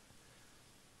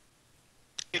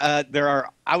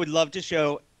 I would love to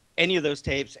show any of those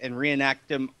tapes and reenact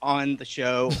them on the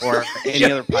show or any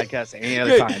other podcast at any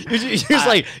other time.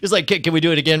 It's like, can we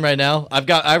do it again right now?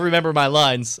 I remember my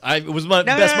lines. It was my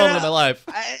best moment of my life.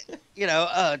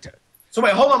 So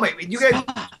wait, hold on, wait. You guys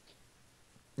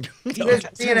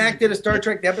reenacted a Star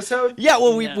Trek episode? Yeah,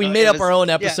 well, we made up our own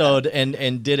episode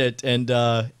and did it, and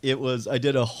I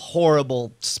did a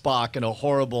horrible Spock and a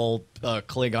horrible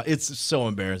Klingon. It's so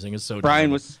embarrassing. It's so. Brian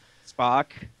terrible. was Spock.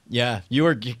 Yeah, you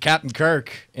were Captain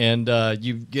Kirk, and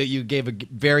you gave a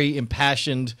very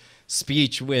impassioned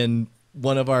speech when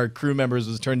one of our crew members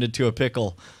was turned into a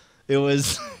pickle. It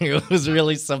was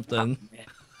really something.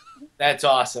 That's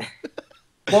awesome.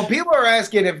 Well, people are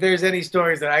asking if there's any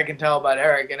stories that I can tell about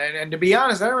Eric, and to be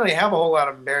honest, I don't really have a whole lot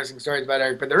of embarrassing stories about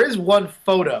Eric, but there is one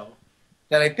photo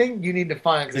that I think you need to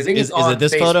find. Is it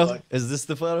this Facebook. Photo? Is this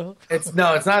the photo? It's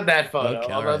not that photo.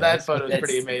 Okay, although right. that photo is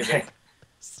pretty amazing.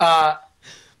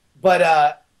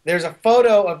 But there's a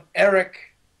photo of Eric,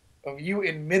 of you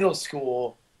in middle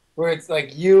school, where it's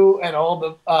like you and all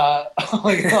the all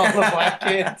the black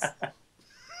kids.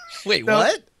 Wait,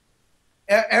 what?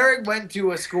 Eric went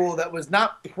to a school that was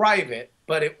not private,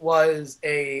 but it was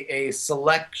a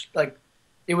select, like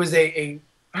it was a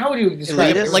how would you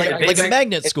describe it? Like a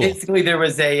magnet school. Basically, there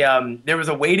was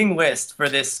a waiting list for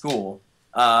this school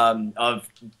of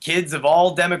kids of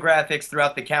all demographics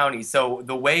throughout the county. So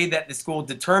the way that the school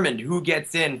determined who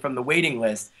gets in from the waiting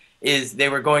list is they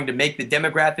were going to make the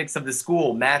demographics of the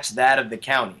school match that of the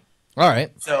county. All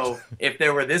right. So if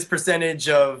there were this percentage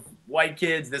of white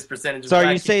kids, this percentage of So black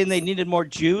are you kids, saying they needed more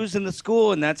Jews in the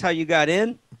school and that's how you got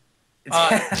in?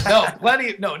 No,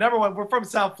 plenty. No, number one, we're from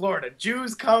South Florida.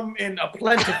 Jews come in a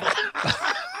plentiful.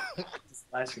 Just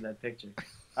flashing that picture.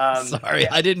 Sorry,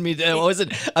 I didn't mean to.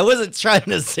 I wasn't trying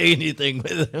to say anything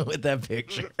with that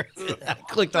picture. I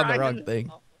clicked on the wrong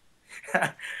thing.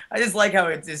 I just like how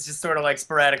it's just sort of like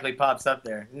sporadically pops up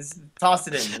there. Just toss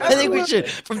it in. I think we should,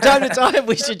 from time to time,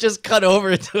 we should just cut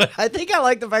over to it. I think I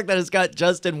like the fact that it's got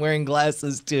Justin wearing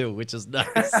glasses too, which is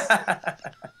nice.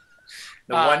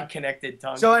 The one connected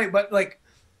tongue. So, but like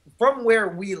from where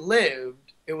we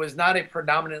lived, it was not a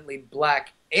predominantly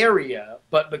black area,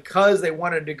 but because they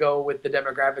wanted to go with the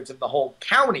demographics of the whole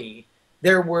county,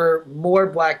 there were more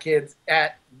black kids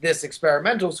at this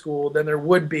experimental school than there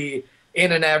would be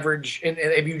in an average,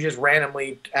 if you just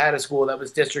randomly had a school that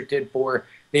was districted for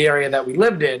the area that we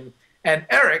lived in. And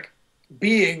Eric,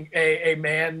 being a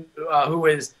man who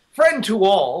is friend to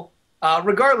all,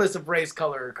 regardless of race,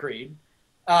 color, or creed,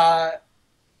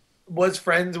 was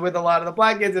friends with a lot of the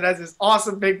black kids, and has this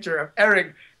awesome picture of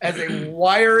Eric as a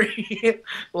wiry,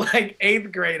 like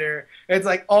 8th grader. It's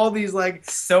like all these like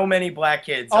so many black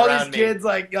kids. All around these kids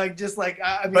I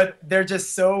mean, but they're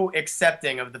just so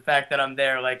accepting of the fact that I'm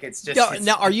there. Like it's just.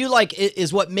 Now, are you like?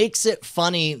 Is what makes it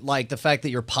funny like the fact that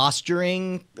you're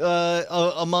posturing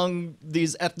among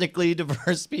these ethnically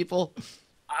diverse people?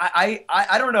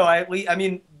 I don't know. I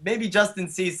mean, maybe Justin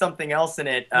sees something else in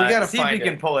it. We gotta see if find we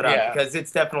can pull it up because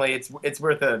it's definitely it's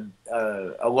worth a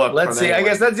look. Let's see. I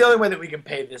guess that's the only way that we can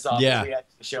pay this off. Yeah. If we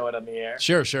actually show it on the air.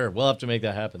 Sure. We'll have to make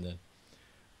that happen then.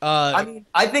 I mean,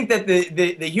 I think that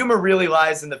the humor really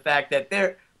lies in the fact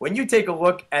that when you take a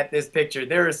look at this picture,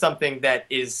 there is something that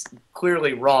is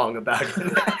clearly wrong about it.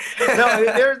 No,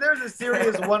 there's a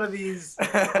serious one of these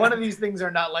things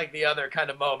are not like the other kind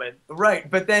of moment. Right,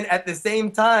 but then at the same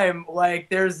time, like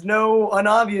there's no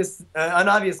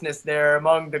unobviousness there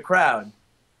among the crowd.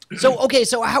 So okay,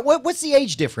 so what's the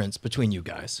age difference between you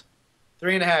guys?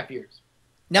 3.5 years.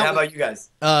 Now, how about you guys?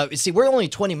 See, we're only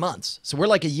 20 months, so we're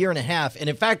like a year and a half. And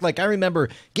in fact, like I remember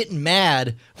getting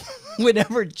mad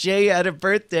whenever Jay had a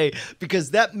birthday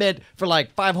because that meant for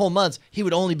like 5 whole months he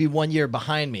would only be 1 year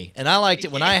behind me, and I liked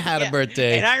it when I had a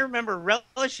birthday. And I remember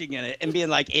relishing in it and being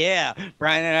like, "Yeah,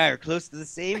 Brian and I are close to the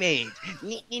same age."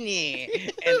 And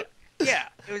yeah,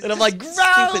 it was. And I'm just like, gross,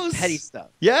 stupid, petty stuff.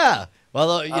 Yeah.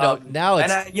 Well, now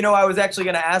it's. And I was actually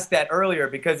going to ask that earlier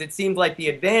because it seemed like the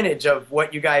advantage of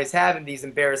what you guys have in these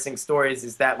embarrassing stories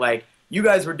is that like you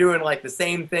guys were doing like the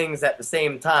same things at the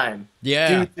same time.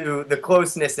 Yeah. Due to the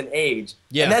closeness in age.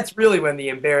 Yeah. And that's really when the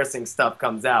embarrassing stuff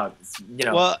comes out. It's,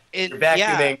 well, you're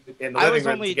vacuuming in the I living was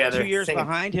room only together. 2 years singing.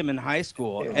 behind him in high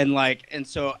school, Yeah. and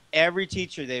so every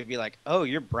teacher they'd be like, "Oh,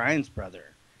 you're Brian's brother,"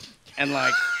 and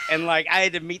I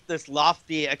had to meet this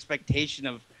lofty expectation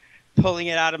of pulling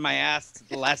it out of my ass at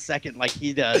the last second, like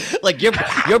he does. Like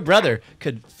your brother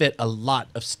could fit a lot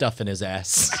of stuff in his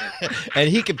ass, and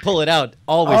he could pull it out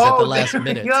always at the last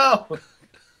minute. Go.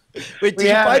 Wait, did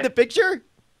you find the picture?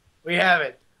 We have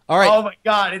it. All right. Oh my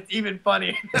God, it's even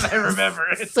funnier than I remember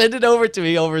it. Send it over to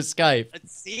me over Skype.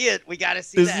 Let's see it. We got to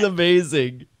see This that. is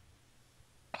amazing.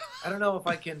 I don't know if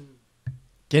I can.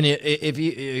 Can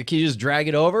you just drag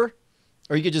it over,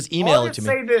 or you could just email it to me?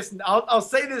 I'll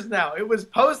say this now. It was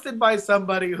posted by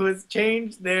somebody who has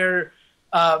changed their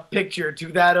picture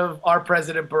to that of our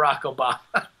president Barack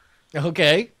Obama.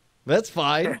 Okay, that's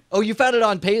fine. Oh, you found it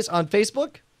on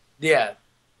Facebook? Yeah.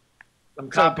 So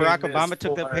Barack Obama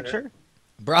took that picture?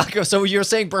 So you're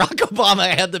saying Barack Obama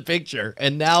had the picture,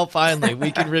 and now finally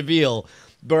we can reveal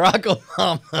Barack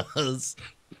Obama's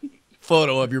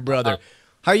photo of your brother.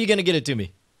 How are you going to get it to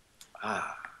me? I'm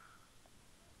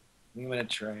going to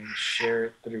try and share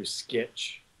it through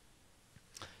Sketch.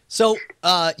 So,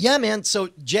 yeah, man. So,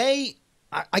 Jay,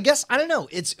 I guess, I don't know.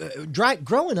 It's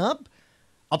growing up,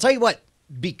 I'll tell you what,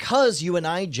 because you and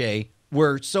I, Jay,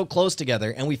 were so close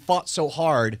together and we fought so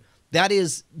hard, that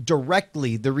is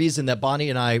directly the reason that Bonnie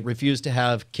and I refuse to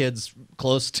have kids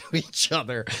close to each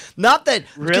other. Not that...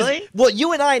 Really? Well,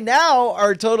 you and I now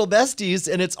are total besties,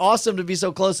 and it's awesome to be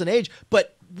so close in age,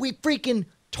 but we freaking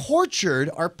tortured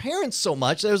our parents so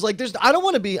much. It was like, I don't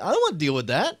want to deal with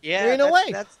that. Yeah, there ain't no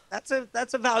way. That's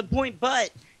a valid point.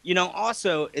 But,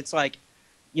 also, it's like,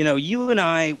 you and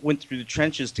I went through the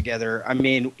trenches together. I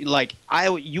mean, like,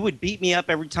 you would beat me up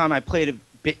every time I played a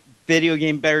video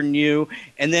game better than you,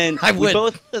 and then we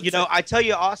both, I tell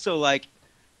you also, like,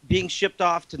 being shipped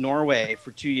off to Norway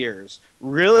for 2 years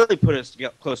really put us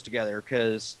close together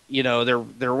because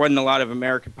there wasn't a lot of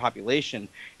American population,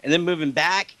 and then moving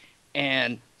back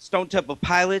and Stone Temple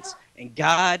Pilots and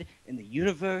God and the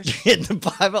universe in the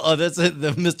Bible. Oh, that's it,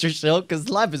 the Mr. Shilk, because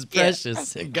life is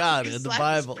precious. And God in the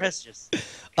Bible. Precious.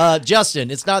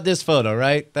 Justin, it's not this photo,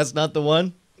 right? That's not the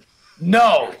one.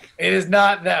 No, it is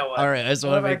not that one. All right, I just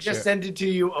want to make sure. I just sent it to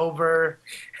you over.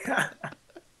 All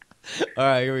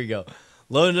right, here we go.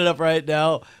 Loading it up right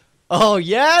now. Oh,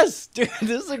 yes, dude,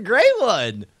 this is a great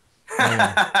one.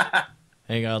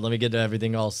 Hang on, let me get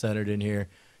everything all centered in here.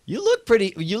 You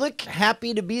look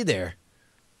happy to be there.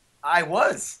 I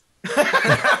was.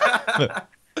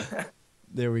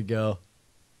 There we go.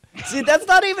 See, that's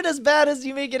not even as bad as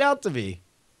you make it out to be.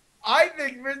 I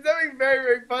think there's something very,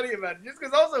 very funny about it. Just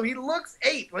because also he looks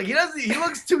 8. Like he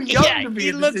looks too young to be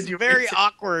in this situation. He looks very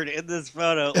awkward in this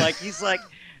photo. Like he's like,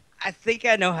 I think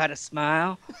I know how to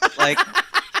smile. Like I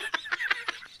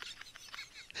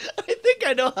think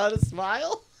I know how to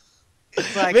smile.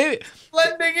 It's like maybe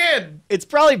blending in. It's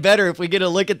probably better if we get a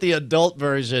look at the adult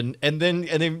version and then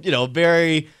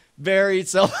very, very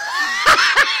self.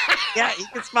 Yeah, you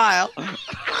can smile.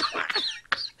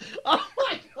 Oh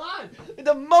my God!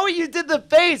 The moment you did the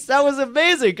face, that was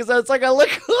amazing. Because it's like I look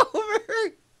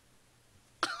over.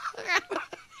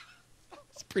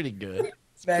 It's pretty good.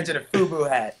 Imagine a FUBU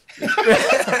hat.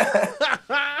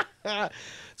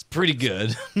 It's pretty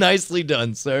good. Nicely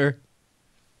done, sir.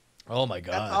 Oh my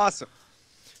God! That's awesome.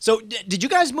 So, did you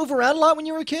guys move around a lot when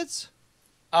you were kids?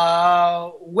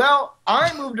 Well,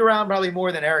 I moved around probably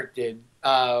more than Eric did.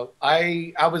 I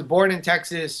was born in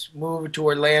Texas, moved to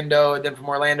Orlando, and then from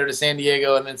Orlando to San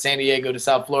Diego, and then San Diego to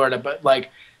South Florida. But like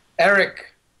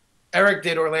Eric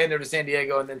did Orlando to San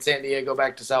Diego, and then San Diego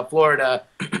back to South Florida.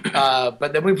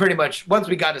 But then we pretty much, once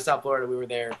we got to South Florida, we were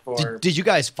there for. Did you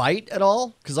guys fight at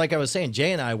all? Because like I was saying,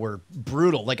 Jay and I were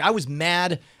brutal. Like I was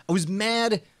mad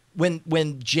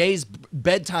when Jay's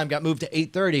bedtime got moved to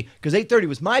 8:30 because 8:30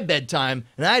 was my bedtime,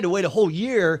 and I had to wait a whole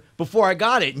year before I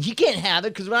got it. And he can't have it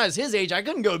because when I was his age, I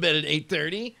couldn't go to bed at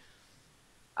 8:30.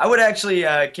 I would actually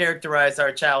characterize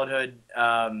our childhood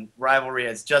rivalry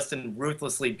as Justin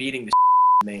ruthlessly beating the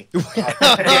me. Me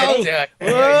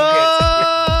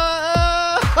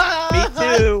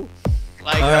too.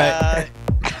 Like, all right.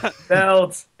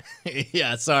 Belts.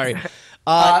 Yeah, sorry.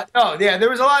 No, yeah, there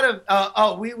was a lot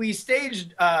of. We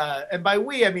staged, and by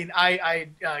we I mean I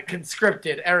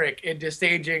conscripted Eric into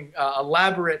staging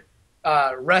elaborate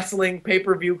wrestling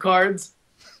pay-per-view cards.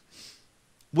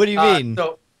 What do you mean?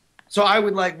 So I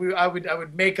would I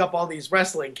would make up all these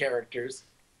wrestling characters,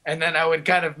 and then I would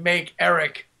kind of make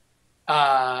Eric,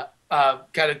 kind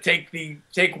of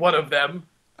take one of them,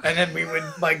 and then we would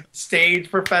like stage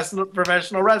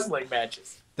professional wrestling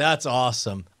matches. That's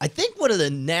awesome. I think one of the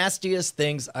nastiest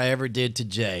things I ever did to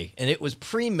Jay, and it was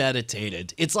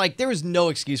premeditated. It's like there was no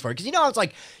excuse for it. Because, it's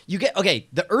like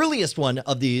the earliest one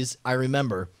of these I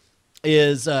remember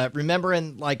is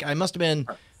remembering, like, I must have been,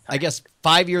 I guess,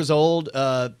 5 years old.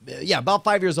 About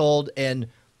 5 years old. And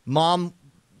Mom,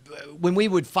 when we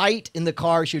would fight in the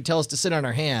car, she would tell us to sit on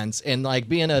our hands. And, like,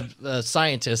 being a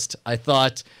scientist, I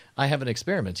thought, I have an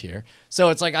experiment here. So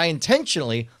it's like I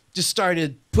intentionally just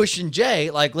started pushing Jay,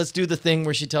 like, let's do the thing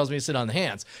where she tells me to sit on the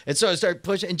hands. And so I started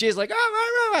pushing, and Jay's like,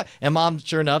 and Mom,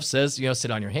 sure enough, says,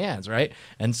 sit on your hands, right?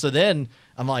 And so then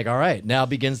I'm like, all right, now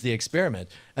begins the experiment.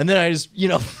 And then I just,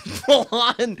 full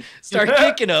on start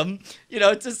kicking him,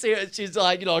 to see it. She's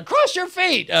like, across your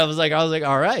feet. I was like,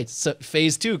 all right, so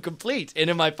phase 2 complete. And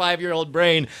in my 5-year-old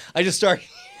brain, I just start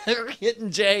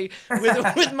hitting Jay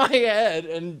with my head.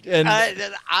 And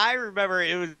I remember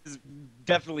it was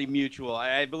definitely mutual.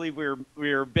 I believe we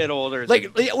were a bit older,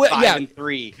 like 5 and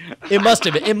 3. It must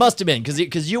have been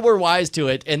because you were wise to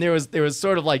it, and there was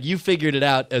sort of like you figured it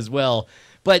out as well.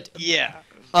 But yeah,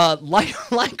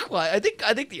 likewise, I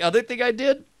think the other thing I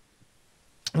did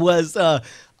was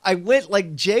I went,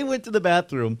 like, Jay went to the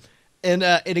bathroom. And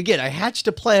again, I hatched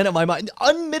a plan in my mind.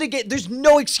 Unmitigated. There's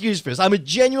no excuse for this. I'm a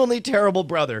genuinely terrible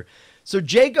brother. So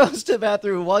Jay goes to the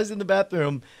bathroom. While he's in the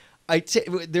bathroom,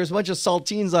 there's a bunch of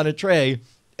saltines on a tray,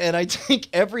 and I take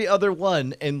every other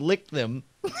one and lick them,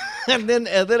 and then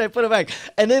I put them back.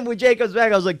 And then when Jay comes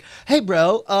back, I was like, "Hey,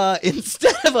 bro,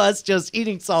 instead of us just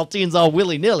eating saltines all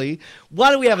willy nilly,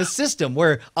 why don't we have a system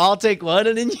where I'll take one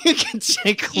and then you can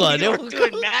take one?" You were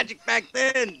doing magic back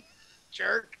then,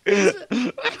 jerk.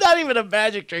 It's not even a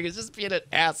magic trick. It's just being an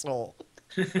asshole.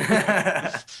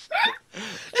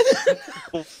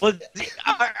 Well,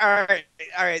 all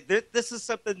right. This is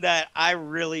something that I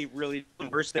really, really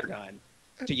worst they've done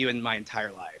to you in my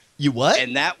entire life. You what?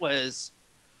 And that was,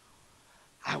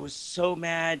 I was so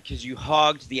mad because you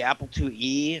hogged the Apple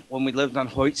IIe when we lived on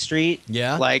Hoyt Street.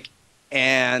 Yeah.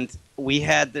 And we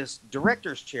had this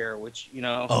director's chair, which,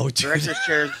 director's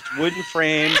chair is wooden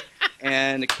frame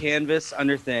and a canvas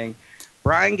under thing.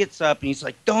 Brian gets up and he's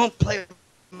like, "Don't play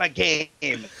my game.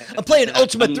 I'm playing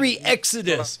Ultima 3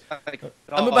 Exodus.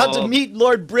 I'm about to meet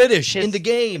Lord British in the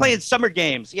game. Playing summer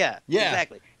games." Yeah,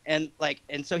 exactly. And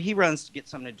so he runs to get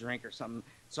something to drink or something.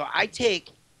 So I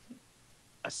take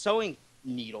a sewing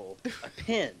needle, a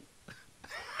pin,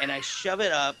 and I shove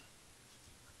it up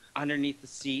underneath the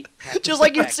seat. Just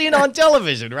like you've seen on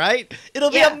television, right?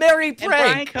 It'll be a merry prank.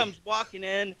 And Brian comes walking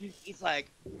in. He's like,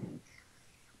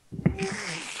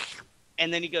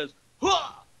 and then he goes,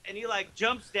 "Huh!" And he, like,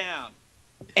 jumps down.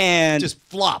 And just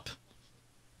flop.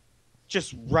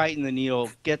 Just right in the needle,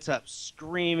 gets up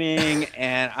screaming,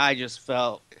 and I just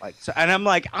felt like, and I'm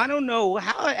like, I don't know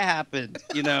how it happened,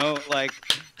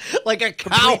 like a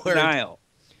coward. Denial.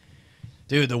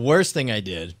 Dude, the worst thing I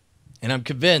did, and I'm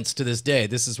convinced to this day,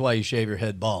 this is why you shave your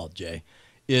head bald, Jay,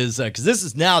 is because this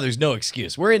is now, there's no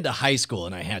excuse. We're into high school,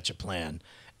 and I hatch a plan.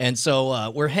 And so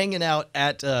we're hanging out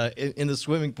in the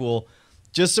swimming pool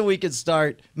just so we could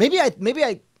start. Maybe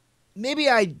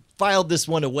I filed this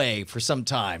one away for some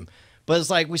time. But it's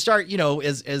like we start,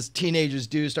 as teenagers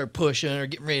do, start pushing or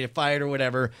getting ready to fight or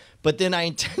whatever. But then I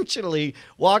intentionally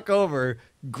walk over,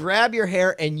 grab your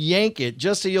hair, and yank it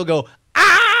just so you'll go,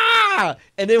 "Ah!"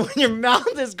 And then when your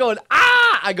mouth is going,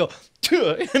 "Ah!" I go,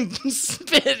 "Tuh," and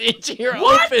spit into your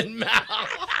open mouth.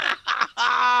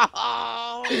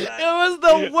 It was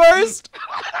the worst.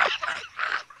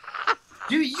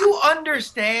 Do you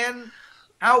understand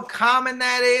how common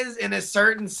that is in a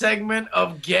certain segment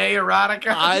of gay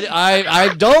erotica?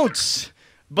 I don't,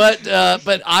 but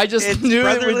I just knew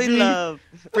it would be love.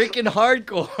 Freaking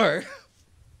hardcore.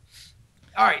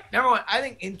 All right, number one, I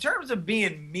think in terms of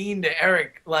being mean to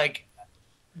Eric, like,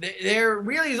 there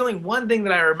really is only one thing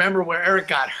that I remember where Eric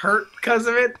got hurt because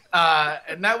of it,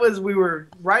 and that was we were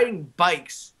riding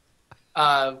bikes.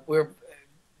 We were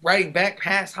riding back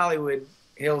past Hollywood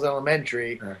Hills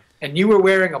Elementary, and you were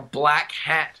wearing a black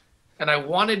hat, and I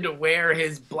wanted to wear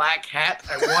his black hat.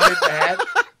 I wanted the hat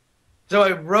So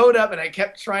I rode up and I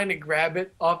kept trying to grab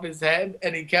it off his head,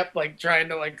 and he kept like trying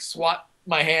to like swat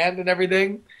my hand and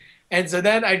everything. And so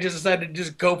then I just decided to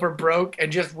just go for broke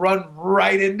and just run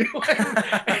right into him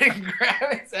and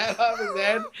grab his head off his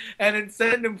head and then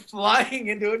send him flying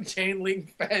into a chain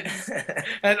link fence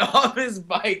and off his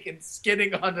bike and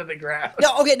skidding onto the ground.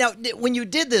 No, okay, now, when you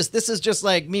did this is just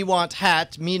like me want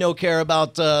hat, me no care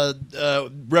about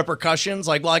repercussions.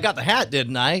 Like, well, I got the hat,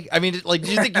 didn't I? I mean, like,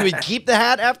 do you think you would keep the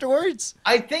hat afterwards?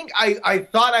 I think I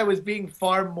thought I was being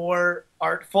far more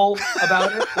artful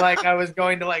about it. Like I was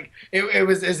going to like it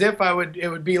was as if it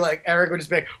would be like Eric would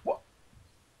just be like,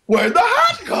 where'd the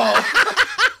hat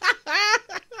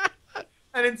go?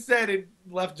 And instead it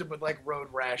left him with like road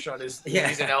rash on his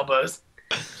knees and elbows.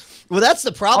 Well, that's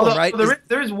the problem, right?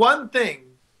 There's one thing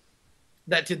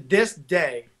that to this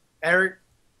day Eric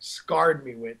scarred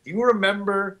me with. Do you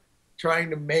remember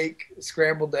trying to make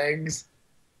scrambled eggs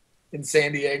in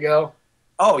San Diego?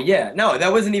 Oh yeah, no,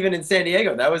 that wasn't even in San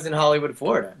Diego. That was in Hollywood,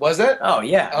 Florida. Was it? Oh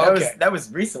yeah, Okay. that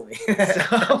was recently.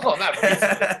 Well, not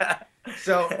recently.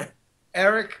 So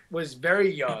Eric was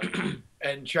very young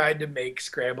and tried to make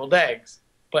scrambled eggs,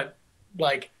 but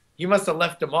like he must have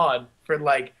left them on for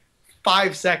like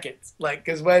 5 seconds, like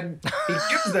because when he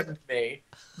gives them to me,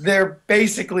 they're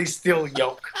basically still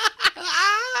yolk.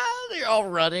 They're all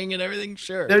running and everything.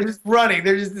 Sure, They're just running.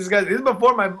 They're just disgusting. This is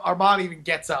before our mom even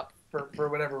gets up. For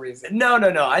whatever reason. No.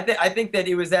 I think that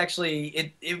it was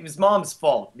actually it was Mom's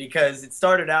fault because it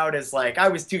started out as like I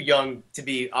was too young to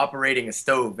be operating a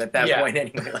stove at that point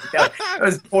anyway. Like that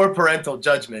was poor parental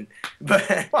judgment. But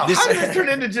how did this turn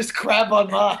into just crap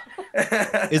on Mom?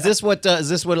 Is this what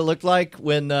it looked like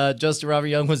when Justin Robert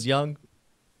Young was young?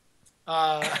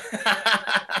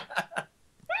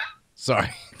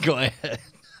 Sorry, go ahead.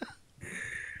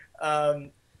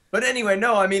 But anyway,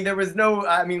 no, I mean, there was no,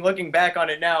 I mean, looking back on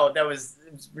it now, it was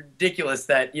ridiculous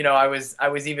that, you know, I was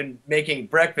even making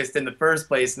breakfast in the first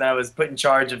place and I was put in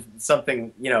charge of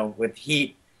something, you know, with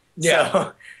heat.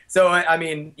 Yeah. So I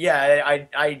mean, yeah,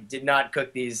 I did not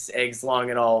cook these eggs long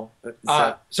at all.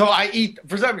 So I eat,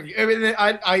 for some reason, I mean,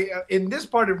 I in this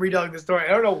part of retelling the story,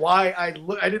 I don't know why I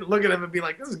didn't look at them and be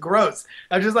like, this is gross.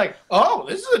 I'm just like, oh,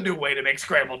 this is a new way to make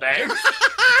scrambled eggs.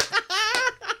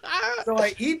 So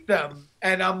I eat them,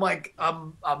 and I'm like,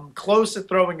 I'm close to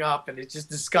throwing up, and it's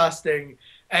just disgusting.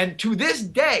 And to this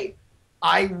day,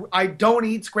 I don't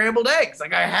eat scrambled eggs.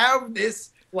 Like I have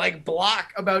this like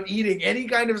block about eating any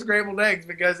kind of scrambled eggs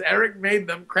because Eric made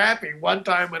them crappy one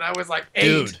time when I was like 8.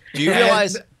 Dude, do you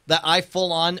realize that I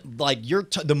full on like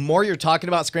the more you're talking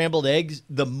about scrambled eggs,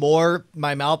 the more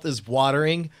my mouth is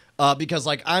watering because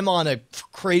like I'm on a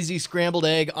crazy scrambled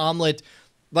egg omelet.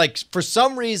 Like for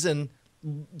some reason,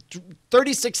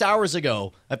 36 hours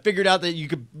ago, I figured out that you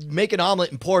could make an omelet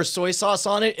and pour soy sauce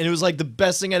on it, and it was like the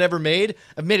best thing I'd ever made.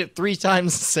 I've made it 3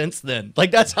 times since then.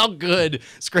 Like that's how good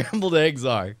scrambled eggs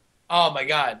are. Oh my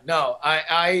God, no!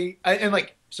 I and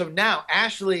like so now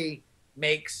Ashley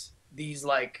makes these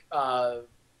like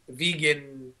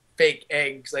vegan fake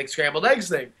eggs, like scrambled eggs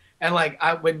thing, and like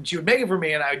when she would make it for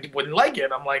me and I wouldn't like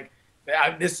it, I'm like.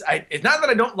 It's not that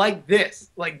I don't like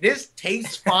this. Like this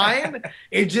tastes fine.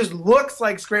 It just looks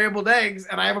like scrambled eggs,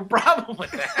 and I have a problem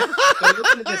with that. So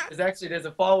listen to this. There's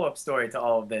a follow-up story to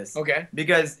all of this. Okay.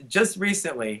 Because just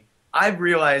recently, I've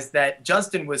realized that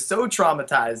Justin was so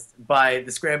traumatized by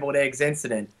the scrambled eggs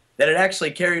incident that it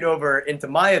actually carried over into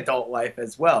my adult life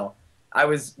as well. I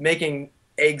was making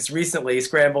eggs recently,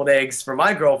 scrambled eggs for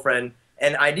my girlfriend,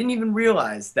 and I didn't even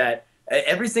realize that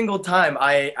every single time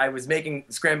I was making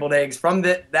scrambled eggs from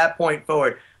that point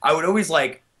forward, I would always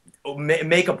like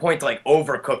make a point to like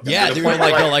overcook them. Yeah, they're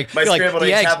like my scrambled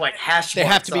eggs eggs have like hash they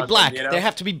marks have to be on black. them, you know? They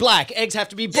have to be black. Eggs have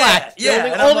to be black.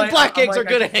 Yeah. Only black eggs are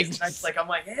good eggs. I'm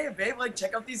like, hey babe, like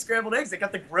check out these scrambled eggs. They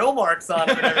got the grill marks on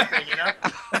them and everything, you know.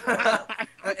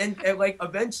 and like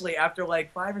eventually, after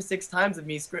like 5 or 6 times of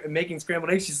me making scrambled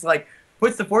eggs, she's like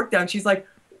puts the fork down. She's like,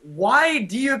 why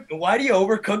do you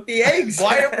overcook the eggs?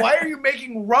 Why are you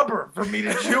making rubber for me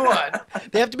to chew on?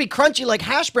 They have to be crunchy like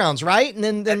hash browns, right?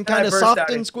 And then kind of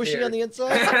soft and squishy on the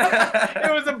inside.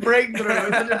 It was a breakthrough. It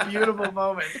was such a beautiful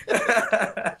moment.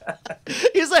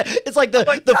 It's like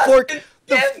the fork.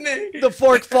 The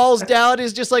fork falls down.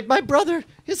 Is just like my brother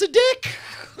is a dick.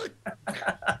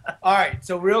 All right,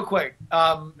 so real quick.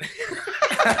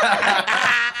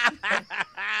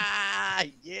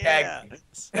 Yeah,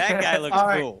 that guy looks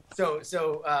cool.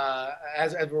 So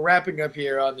as we're wrapping up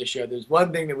here on the show, there's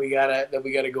one thing that we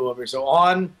gotta go over. So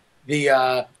on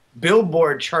the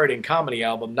Billboard charting comedy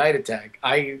album Night Attack,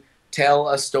 I tell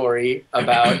a story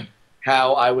about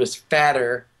how I was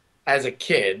fatter as a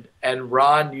kid, and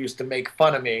Ron used to make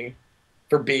fun of me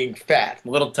for being fat. A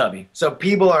little tubby. So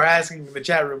people are asking in the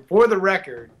chat room, for the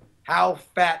record, how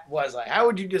fat was I? How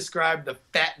would you describe the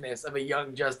fatness of a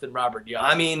young Justin Robert Young?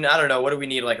 I mean, I don't know. What do we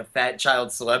need, like a fat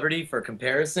child celebrity for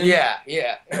comparison? Yeah.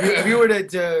 If you were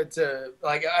to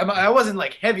like, I wasn't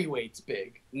like heavyweights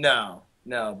big. No.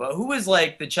 But who was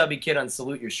like the chubby kid on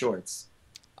Salute Your Shorts?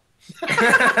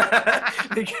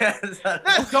 Because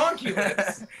That's Donkey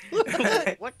Lips.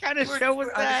 What kind of show was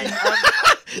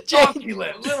that? Donkey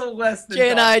Lips. A little less than Jay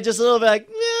and Donkey. I just a little bit like,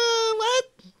 yeah, what?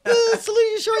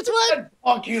 Salute Your Shorts, what?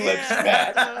 Donkey Lips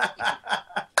fat.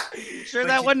 Sure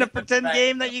that wasn't a pretend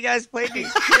game that you guys played?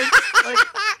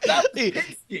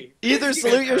 Either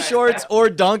Salute Your Shorts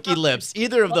or Donkey Lips.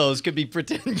 Either of those could be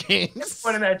pretend games.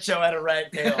 One of that show had a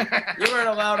rat tail. You weren't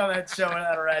allowed on that show and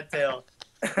had a rat tail.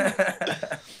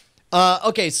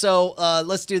 Okay, so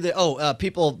let's do the.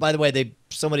 People, by the way,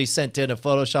 somebody sent in a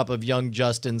Photoshop of young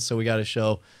Justin, so we got to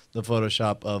show the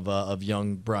Photoshop of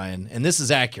young Brian, and this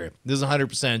is accurate. This is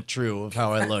 100% true of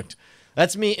how I looked.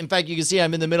 That's me. In fact, you can see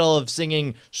I'm in the middle of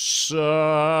singing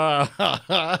 "Suck."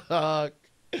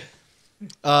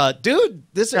 Dude,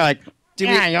 this is like,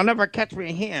 yeah, you'll never catch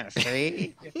me here,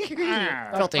 see?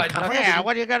 Filthy cunt. Yeah,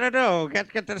 what are you gonna do?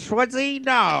 Get the Schwoodsy?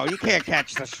 No, you can't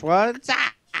catch the Schwoods.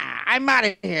 I'm out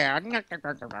of here.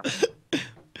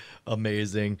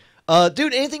 Amazing.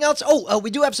 Dude, anything else? We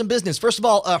do have some business. First of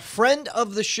all, a friend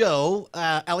of the show,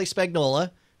 Ali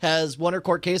Spagnola, has won her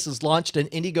court case, has launched an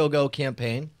Indiegogo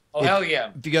campaign. Oh, hell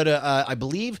yeah. If you go to, I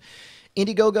believe,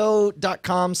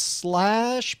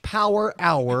 Indiegogo.com/Power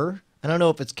Hour. I don't know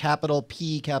if it's capital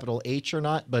P, capital H or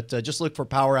not, but just look for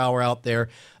Power Hour out there.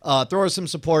 Throw her some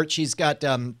support. She's got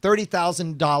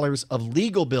 $30,000 of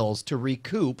legal bills to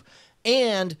recoup.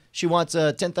 And she wants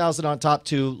 $10,000 on top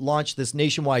to launch this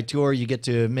nationwide tour. You get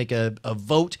to make a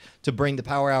vote to bring the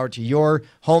Power Hour to your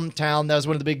hometown. That was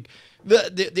one of the big,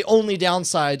 the only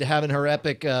downside to having her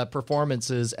epic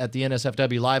performances at the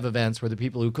NSFW live events, where the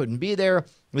people who couldn't be there,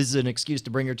 this is an excuse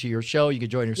to bring her to your show. You could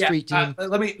join her street team.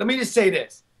 Let me just say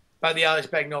this about the Ali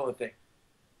Spagnola thing.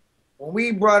 When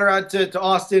we brought her out to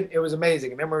Austin, it was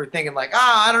amazing. And then we were thinking like,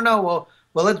 I don't know, well,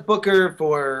 let's book her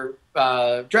for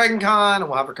Dragon Con, and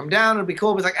we'll have her come down. It'll be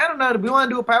cool. But it's like, I don't know. Do we want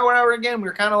to do a Power Hour again? We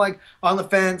were kind of like on the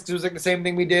fence. It was like the same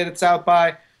thing we did at South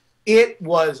by. It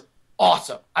was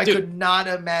awesome. I could not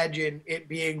imagine it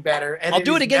being better. And I'll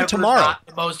do it again tomorrow. Not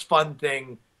the most fun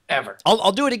thing ever.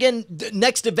 I'll do it again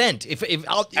next event. If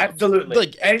Absolutely.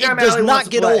 Look, it does not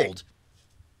get old.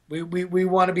 We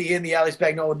want to be in the Ali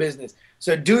Spagnola business.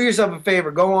 So do yourself a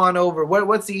favor. Go on over.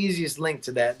 What's the easiest link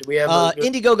to that? Do we have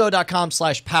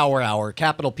Indiegogo.com/Power Hour,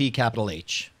 capital P, capital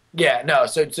H. Yeah, no.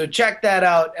 So check that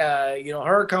out.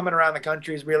 Her coming around the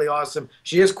country is really awesome.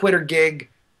 She just quit her gig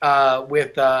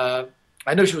with. I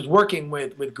know she was working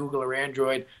with Google or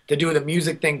Android to do the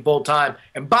music thing full time.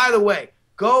 And by the way,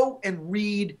 go and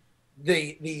read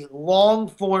the long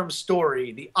form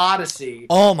story, the Odyssey.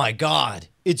 Oh my God,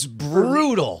 it's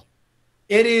brutal.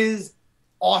 It is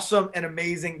awesome and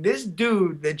amazing. This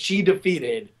dude that she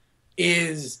defeated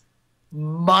is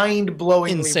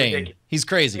mind-blowingly insane. ridiculous. He's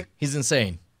crazy. He's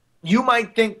insane. You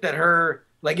might think that her,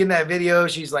 like in that video,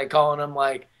 she's like calling him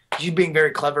like, she's being very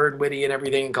clever and witty and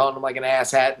everything and calling him like an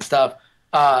asshat and stuff.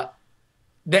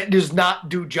 That does not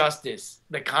do justice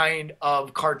the kind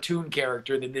of cartoon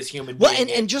character that this human being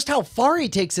is. And just how far he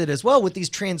takes it as well with these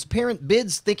transparent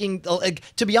bids, thinking, like,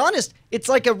 to be honest, it's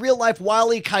like a real-life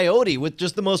Wile E. Coyote with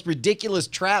just the most ridiculous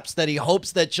traps that he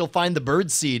hopes that she'll find the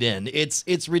bird seed in.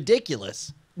 It's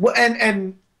ridiculous. Well,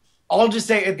 and I'll just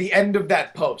say at the end of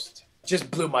that post, just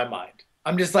blew my mind.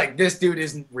 I'm just like, this dude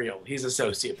isn't real. He's a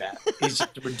sociopath. He's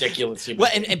just a ridiculous human. Well,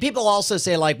 and people also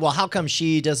say like, well, how come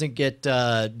she doesn't get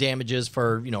damages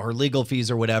for her legal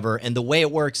fees or whatever? And the way it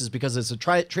works is because it's a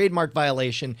trademark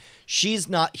violation. He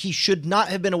should not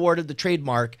have been awarded the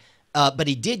trademark, but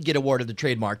he did get awarded the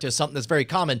trademark to something that's very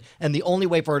common. And the only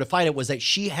way for her to fight it was that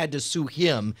she had to sue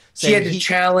him. She had to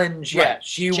challenge. Right, Yeah,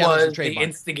 she challenge was the the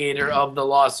instigator of the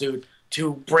lawsuit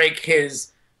to break his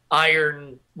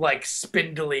iron, like,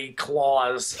 spindly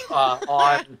claws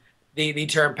on the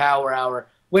term Power Hour,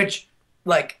 which,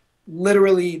 like,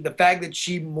 literally the fact that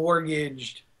she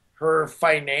mortgaged her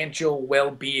financial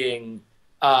well-being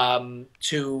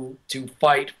to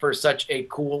fight for such a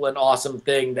cool and awesome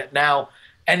thing that now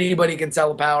anybody can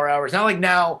sell a Power Hour. It's not like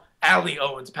now Ali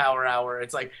owns Power Hour.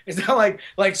 It's not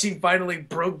like she finally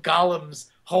broke Gollum's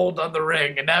hold on the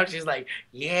ring, and now she's like,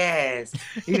 yes,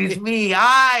 it is me.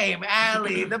 I'm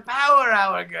Allie, the Power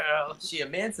Hour girl. She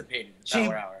emancipated the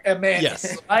Power Hour.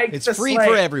 Yes. Like It's the free slave.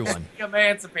 for everyone.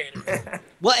 Emancipated.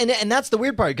 Well, and that's the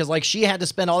weird part, because like she had to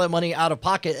spend all that money out of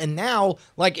pocket, and now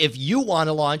like if you want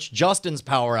to launch Justin's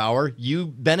Power Hour, you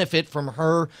benefit from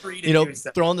her, Free to you know, do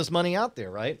so. throwing this money out there,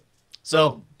 right?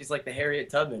 So She's like the Harriet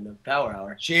Tubman of Power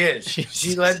Hour. She is.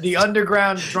 She led the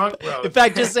underground drunk road. in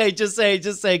fact, just say, good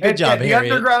job, The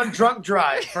Harriet. underground drunk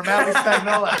drive from Allie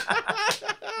Spagnola.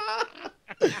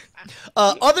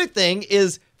 Other thing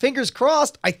is, fingers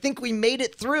crossed, I think we made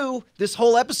it through this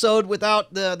whole episode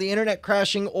without the internet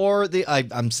crashing or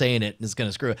I'm saying it, it's going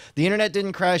to screw it. The internet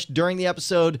didn't crash during the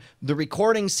episode. The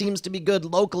recording seems to be good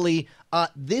locally.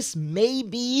 This may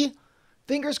be,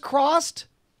 fingers crossed.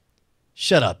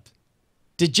 Shut up.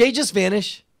 Did Jay just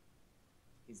vanish?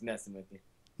 He's messing with you.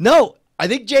 No, I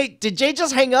think did Jay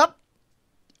just hang up?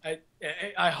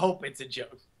 I hope it's a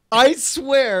joke. I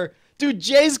swear. Dude,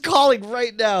 Jay's calling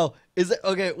right now. Is it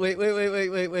okay?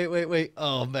 Wait.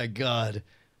 Oh my God.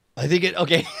 I think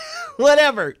okay.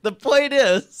 Whatever. The point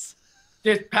is.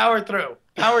 Just power through.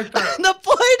 Power through. The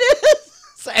point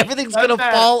is. Everything's going to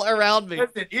fall around me.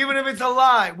 Listen, even if it's a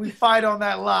lie, we fight on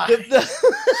that lie.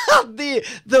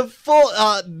 The full,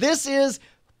 this is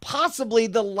possibly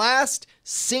the last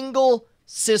single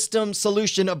system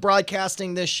solution of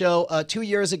broadcasting this show. 2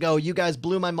 years ago, you guys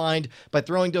blew my mind by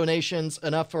throwing donations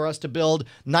enough for us to build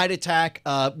Night Attack,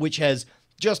 which has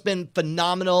just been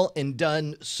phenomenal and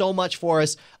done so much for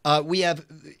us. We have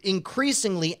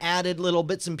increasingly added little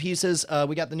bits and pieces.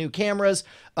 We got the new cameras,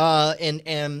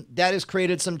 and that has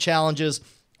created some challenges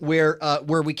where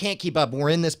we can't keep up. We're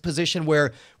in this position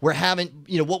where we're having,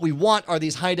 what we want are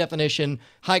these high definition,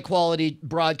 high quality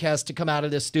broadcasts to come out of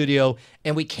this studio,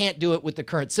 and we can't do it with the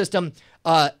current system.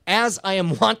 As I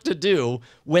am wont to do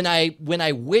when I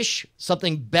wish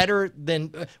something better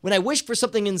than, when I wish for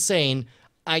something insane,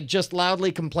 I just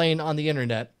loudly complain on the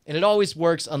internet, and it always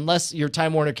works unless you're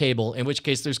Time Warner Cable, in which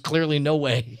case there's clearly no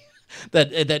way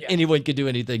that anyone could do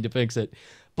anything to fix it.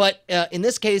 But in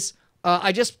this case,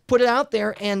 I just put it out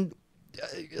there, and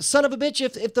son of a bitch,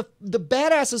 if the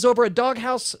badasses over at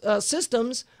Doghouse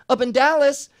Systems up in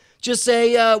Dallas just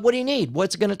say, what do you need?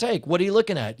 What's it going to take? What are you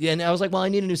looking at? And I was like, well, I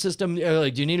need a new system.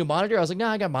 Like, do you need a monitor? I was like, no,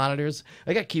 I got monitors.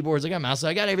 I got keyboards. I got mouses.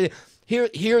 I got everything.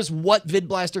 Here's what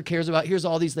VidBlaster cares about. Here's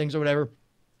all these things or whatever.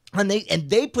 And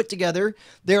they put together,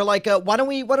 they're like, why don't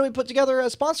we put together a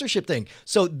sponsorship thing?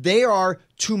 So they are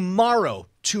tomorrow,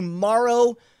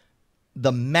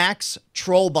 the Max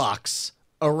Troll Box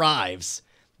arrives.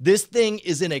 This thing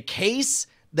is in a case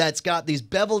that's got these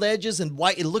beveled edges and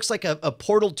white. It looks like a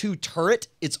Portal 2 turret.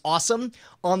 It's awesome.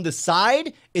 On the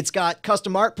side, it's got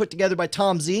custom art put together by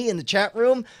Tom Z in the chat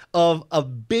room of a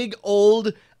big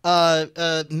old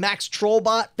Max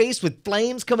Trollbot face with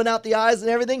flames coming out the eyes and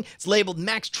everything. It's labeled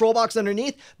Max Trollbox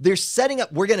underneath. They're setting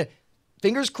up. We're going to,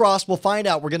 fingers crossed, we'll find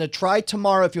out. We're going to try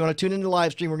tomorrow. If you want to tune into the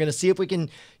live stream, we're going to see if we can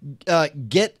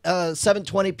get a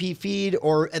 720p feed,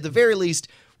 or at the very least,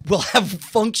 we'll have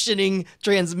functioning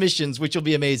transmissions, which will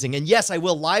be amazing. And yes, I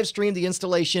will live stream the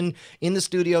installation in the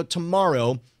studio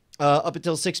tomorrow up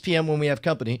until 6 p.m. when we have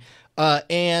company.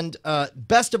 And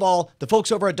best of all, the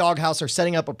folks over at Doghouse are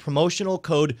setting up a promotional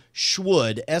code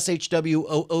SHWOOD,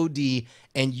 SHWOOD,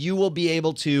 and you will be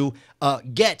able to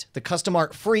get the custom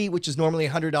art free, which is normally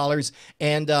 $100.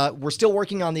 And we're still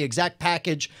working on the exact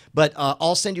package, but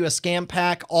I'll send you a scam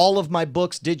pack, all of my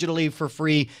books digitally for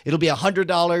free. It'll be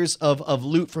 $100 of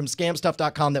loot from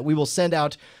scamstuff.com that we will send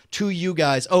out to you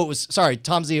guys. Oh, it was, sorry,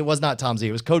 Tom Z. It was not Tom Z.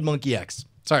 It was Code Monkey X.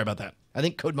 Sorry about that. I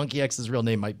think Code Monkey X's real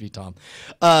name might be Tom.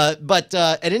 But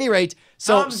at any rate,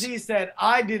 so Tom Z said,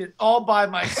 I did it all by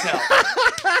myself.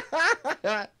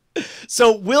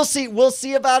 So we'll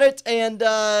see about it, and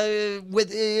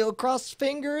with cross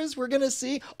fingers, we're gonna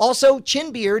see. Also,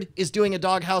 Chinbeard is doing a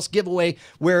Doghouse giveaway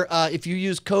where if you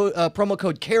use promo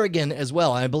code Kerrigan as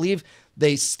well, I believe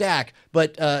they stack.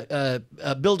 But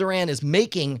Bill Duran is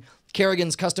making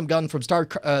Kerrigan's custom gun from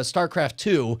StarCraft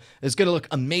 2. Is going to look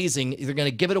amazing. They're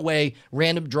going to give it away,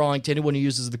 random drawing to anyone who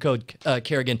uses the code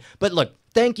Kerrigan. But look,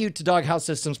 thank you to Doghouse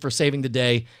Systems for saving the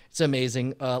day. It's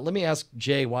amazing. Let me ask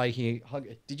Jay why he hung.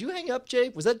 Did you hang up, Jay?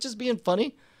 Was that just being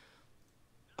funny?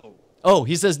 Oh,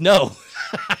 he says no.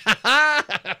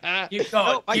 Keep going.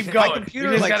 No, Keep my going. computer,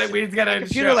 we just like, gotta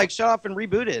computer like shut off and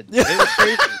rebooted. It was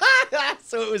crazy.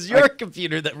 So it was your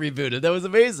computer that rebooted. That was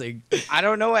amazing. I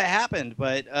don't know what happened,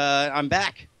 but I'm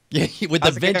back. Yeah, with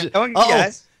the vengeance. Going,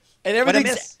 guys. And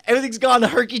everything's gone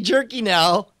herky jerky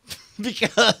now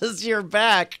because you're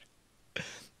back.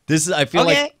 This is. I feel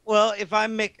Okay, like well, if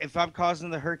I'm causing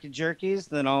the herky jerkies,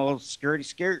 then I'll skirty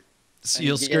skirt.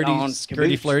 you'll get on skirty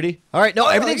caboose. flirty. All right, no,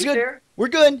 everything's you good. there? We're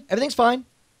good. Everything's fine.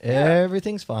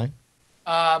 Everything's fine.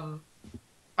 All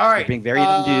right. being very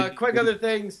dude. Quick other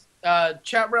things.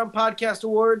 Chat Realm Podcast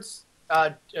Awards.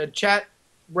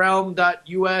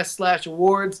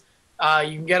 Chatrealm.us/awards.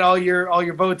 You can get all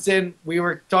your votes in. We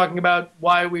were talking about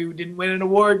why we didn't win an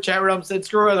award. Chat Realm said,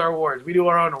 screw other awards. We do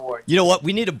our own awards. You know what?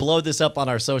 We need to blow this up on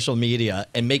our social media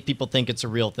and make people think it's a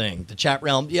real thing. The chat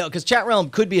realm, because chat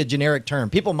realm could be a generic term.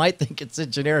 People might think it's a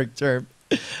generic term.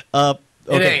 Okay.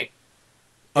 It ain't.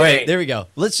 All right, there we go.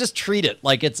 Let's just treat it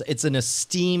like it's an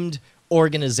esteemed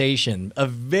organization. A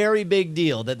very big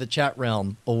deal that the Chat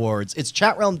Realm Awards. It's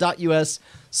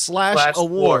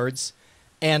chatrealm.us/awards.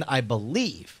 And I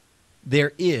believe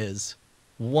there is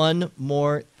one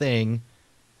more thing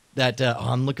that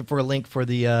I'm looking for a link for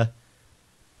the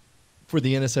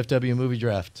NSFW movie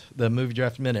draft, the movie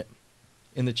draft minute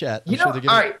in the chat. All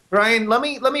right, Brian, let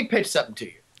me pitch something to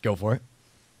you. Go for it.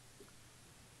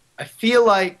 I feel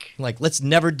like let's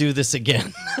never do this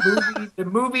again. the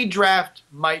movie draft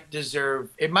might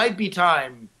be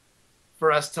time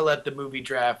for us to let the movie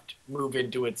draft move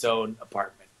into its own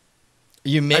apartment.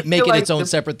 You make it like its own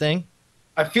separate thing?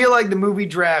 I feel like the movie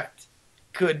draft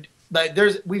could,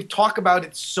 we've talked about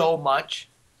it so much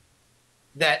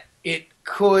that it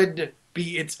could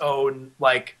be its own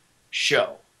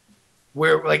show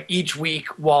where each week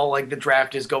while the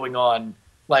draft is going on,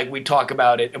 we talk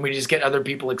about it and we just get other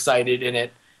people excited in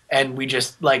it and we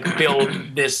just build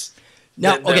this.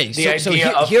 Now, here's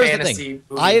the thing.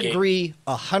 I agree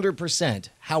 100%.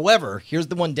 However, here's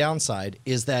the one downside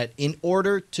is that in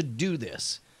order to do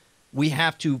this, we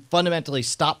have to fundamentally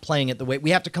stop playing it the way we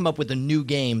have to come up with a new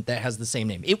game that has the same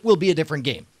name. It will be a different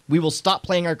game. We will stop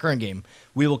playing our current game.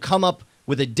 We will come up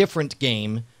with a different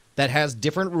game that has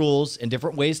different rules and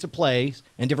different ways to play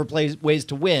and different ways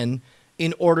to win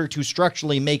in order to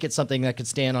structurally make it something that could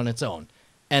stand on its own.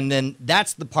 And then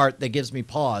that's the part that gives me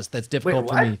pause. That's difficult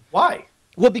for me. Why?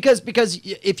 Well, because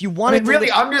if you want to really,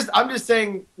 I'm just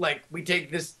saying we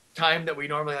take this time that we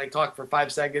normally talk for 5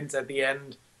 seconds at the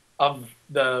end of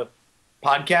the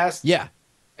podcast. Yeah.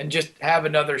 And just have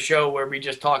another show where we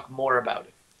just talk more about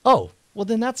it. Oh, well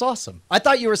then that's awesome. I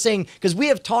thought you were saying because we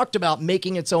have talked about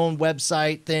making its own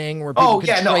website thing where people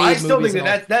can trade I still movies think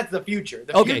that's the future.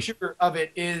 The future of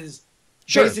it is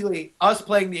basically us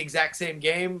playing the exact same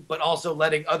game, but also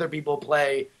letting other people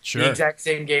play the exact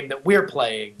same game that we're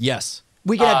playing. Yes.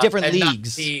 We can have different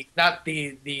leagues. Not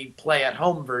the play at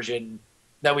home version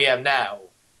that we have now,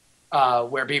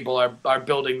 where people are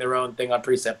building their own thing on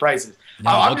preset prices.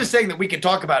 I'm just saying that we can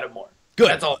talk about it more. Good.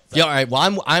 That's all. Yeah, all right.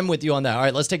 Well, I'm with you on that. All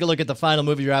right, let's take a look at the final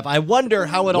movie draft. I wonder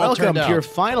how it all turned out. Welcome to your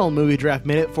final movie draft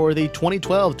minute for the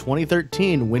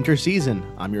 2012-2013 winter season.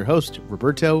 I'm your host,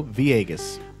 Roberto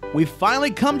Villegas. We've finally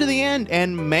come to the end,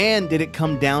 and man, did it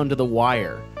come down to the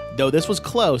wire. Though this was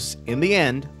close, in the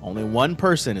end, only one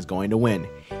person is going to win.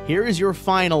 Here is your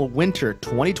final winter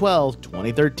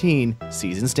 2012-2013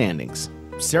 season standings.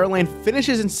 Sarah Lane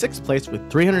finishes in 6th place with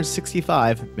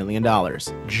 $365 million.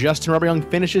 Justin Robert Young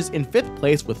finishes in 5th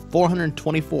place with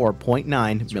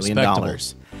 $424.9 million.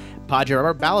 Padre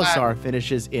Robert Balasar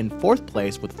finishes in 4th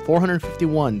place with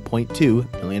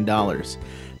 $451.2 million.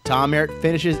 Tom Merritt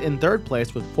finishes in 3rd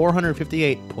place with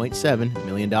 $458.7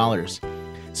 million.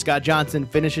 Scott Johnson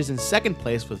finishes in 2nd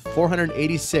place with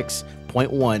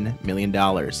 $486.1 million.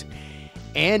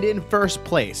 And in 1st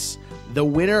place, the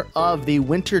winner of the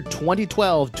winter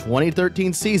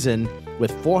 2012-2013 season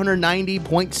with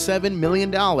 $490.7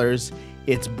 million,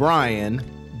 it's Brian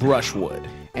Brushwood.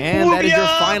 And that is your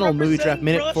final movie draft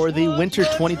minute for the winter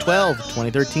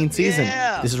 2012-2013 season.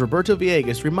 This is Roberto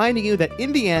Villegas reminding you that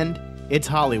in the end, it's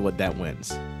Hollywood that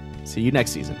wins. See you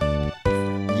next season.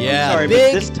 Yeah, sorry, but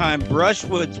this time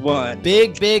Brushwood's won.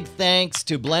 Big thanks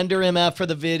to Blender MF for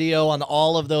the video on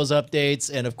all of those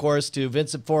updates, and of course to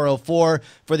Vincent 404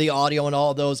 for the audio and all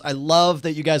of those. I love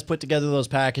that you guys put together those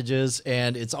packages,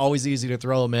 and it's always easy to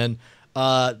throw them in.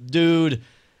 Dude,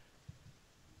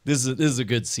 this is a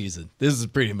good season. This is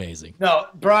pretty amazing. No,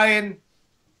 Brian,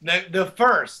 the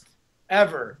first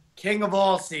ever king of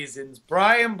all seasons,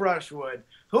 Brian Brushwood.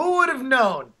 Who would have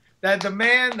known that the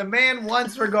man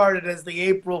once regarded as the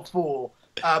April Fool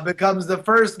becomes the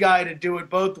first guy to do it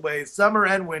both ways, summer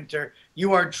and winter.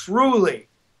 You are truly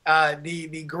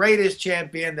the greatest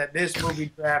champion that this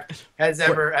movie draft has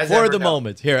ever for the known.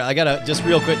 moment. Here, I gotta just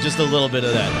real quick, just a little bit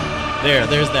of that.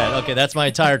 There's that. Okay, that's my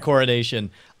entire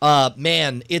coronation.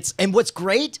 Man, and what's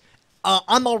great.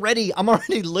 I'm already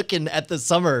looking at the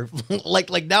summer like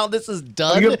now this is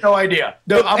done. You have no idea.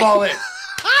 No, I'm all in.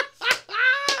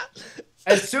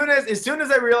 As soon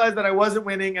as I realized that I wasn't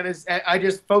winning, and I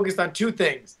just focused on two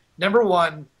things. Number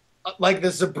one, like the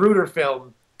Zapruder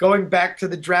film, going back to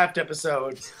the draft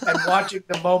episode and watching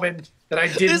the moment that I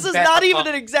didn't. This is not even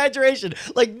an exaggeration.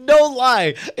 Like, no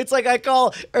lie. It's like I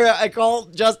call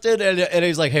Justin and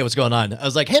he's like, "Hey, what's going on?" I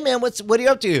was like, "Hey, man, what are you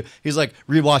up to?" He's like,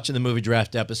 "Rewatching the movie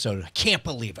draft episode. I can't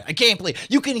believe it. I can't believe it.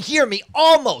 You can hear me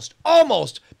almost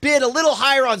bid a little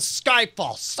higher on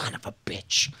Skyfall. Son of a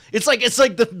bitch." It's like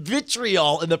the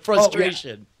vitriol and the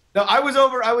frustration. Oh, yeah. No, I was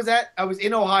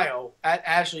in Ohio at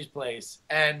Ashley's place,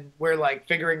 and we're like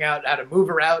figuring out how to move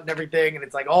her out and everything, and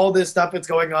it's like all this stuff that's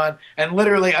going on, and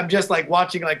literally I'm just like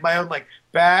watching like my own like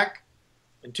back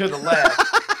and to the left,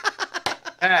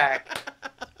 back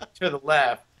to the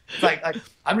left. It's like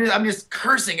I'm just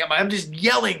cursing I'm just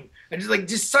yelling. And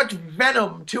just such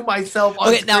venom to myself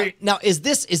on screen. Now is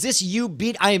this you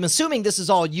beat? I am assuming this is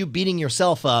all you beating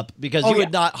yourself up because you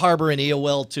would not harbor an ill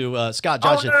will to Scott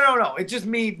Johnson. Oh no! It's just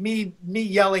me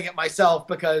yelling at myself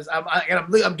because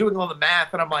I'm doing all the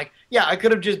math and I'm like, yeah, I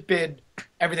could have just bid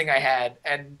everything I had,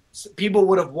 and people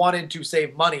would have wanted to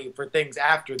save money for things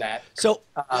after that. So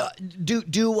I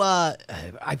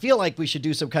feel like we should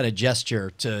do some kind of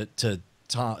gesture to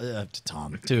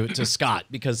Scott,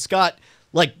 because Scott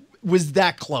was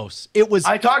that close. It was.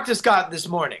 I talked to Scott this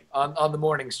morning on the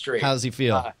morning stream. How's he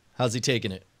feel? How's he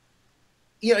taking it?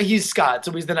 You know, he's Scott,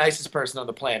 so he's the nicest person on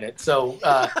the planet. So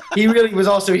he really was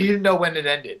also, he didn't know when it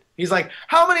ended. He's like,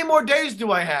 how many more days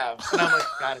do I have? And I'm like,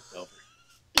 God, it's over.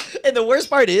 And the worst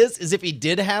part is if he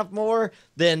did have more,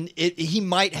 then he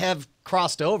might have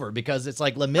crossed over, because it's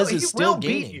like Les Mis is still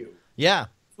gaining. Beat you. Yeah.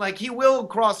 Like, he will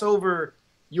cross over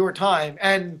your time.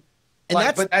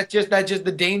 But that's just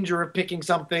the danger of picking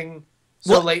something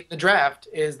late in the draft,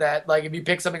 is that, like, if you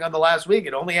pick something on the last week,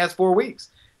 it only has 4 weeks.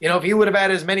 You know, if he would have had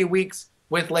as many weeks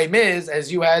with Les Mis as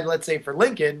you had, let's say, for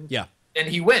Lincoln, then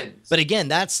he wins. But again,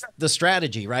 that's the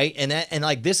strategy, right? And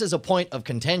like, this is a point of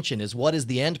contention, is what is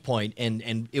the end point?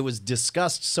 And it was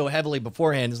discussed so heavily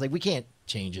beforehand. It's like, we can't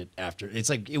change it after. It's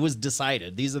like, it was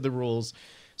decided. These are the rules.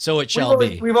 So it shall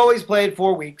be. We've always played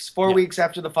 4 weeks, 4 weeks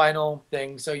after the final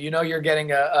thing. So you know you're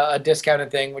getting a discounted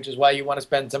thing, which is why you want to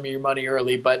spend some of your money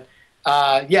early. But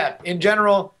in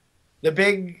general, the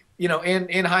big,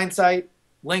 in hindsight,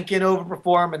 Lincoln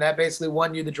overperformed, and that basically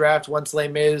won you the draft once Les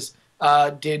Mis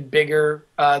did bigger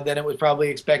than it was probably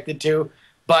expected to.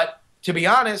 But to be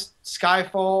honest,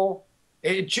 Skyfall,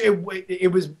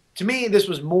 it was, to me, this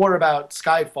was more about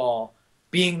Skyfall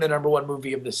being the #1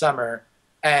 movie of the summer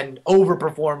and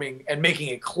overperforming and making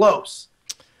it close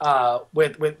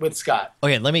with Scott.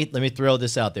 Okay, let me throw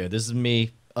this out there. This is me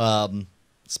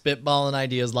spitballing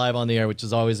ideas live on the air, which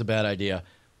is always a bad idea.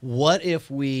 What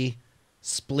if we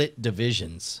split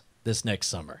divisions this next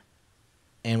summer,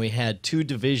 and we had 2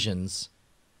 divisions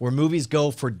where movies go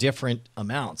for different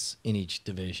amounts in each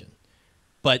division?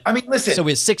 But I mean, listen. So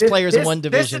we have 6 players in one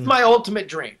division. This is my ultimate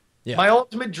dream. Yeah. My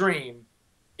ultimate dream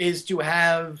is to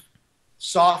have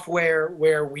software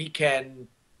where we can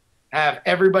have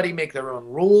everybody make their own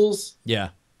rules. Yeah.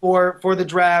 For the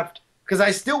draft, because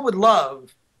I still would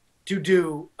love to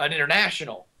do an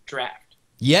international draft.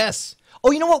 Yes. Oh,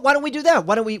 you know what? Why don't we do that?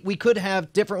 Why don't we could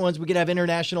have different ones. We could have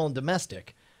international and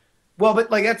domestic. Well,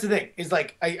 but like, that's the thing, is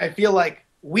like, I feel like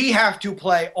we have to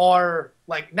play our,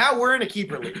 like, now we're in a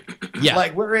keeper league. Yeah.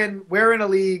 Like, we're in a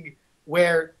league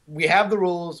where we have the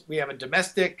rules. We have a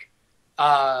domestic.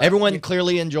 Everyone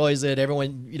clearly enjoys it.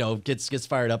 Everyone, gets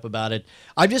fired up about it.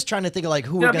 I'm just trying to think of like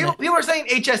who we're gonna. People are saying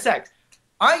HSX.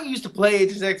 I used to play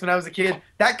HSX when I was a kid.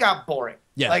 That got boring.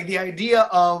 Yeah. Like, the idea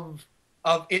of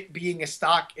it being a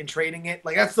stock and trading it,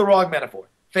 like, that's the wrong metaphor.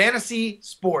 Fantasy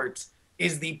sports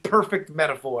is the perfect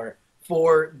metaphor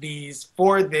for this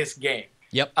game.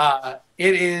 Yep.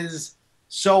 It is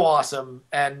so awesome,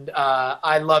 and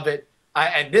I love it.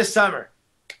 And this summer,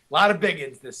 a lot of big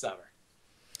ins this summer.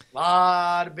 A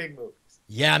lot of big movies.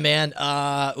 Yeah, man.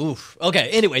 Oof. Okay.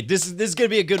 Anyway, this is gonna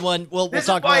be a good one. We'll talk about. This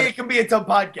is why it can be its own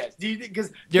podcast.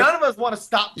 Because none of us want to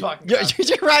stop talking. About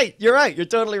You're right. You're right. You're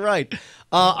totally right.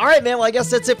 All right, man. Well, I guess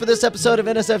that's it for this episode of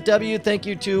NSFW. Thank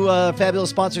you to fabulous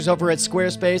sponsors over at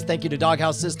Squarespace. Thank you to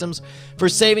Doghouse Systems for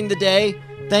saving the day.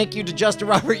 Thank you to Justin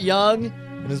Robert Young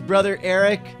and his brother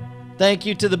Eric. Thank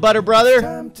you to the Butter Brother.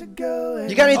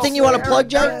 You got anything you want to plug,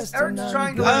 Jay? Eric's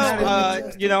trying to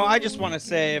I just want to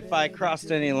say, if I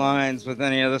crossed any lines with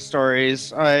any of the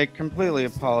stories, I completely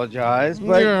apologize.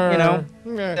 But,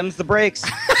 them's the breaks.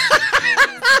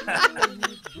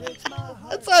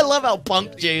 I love how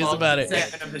pumped Jay is about it.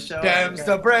 Them's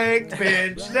the break,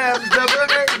 bitch. Them's the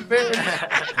break,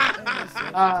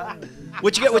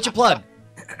 bitch. What you plug?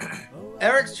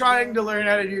 Eric's trying to learn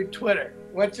how to do Twitter.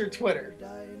 What's your Twitter?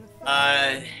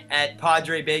 At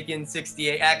Padre Bacon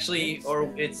 68. Actually,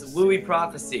 or it's Louis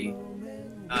Prophecy.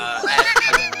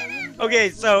 Okay,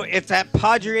 so it's at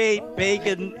Padre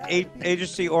Bacon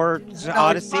Agency or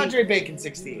Odyssey. Padre Bacon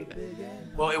 68.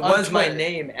 Well, it On was my Twitter.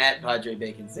 name at Padre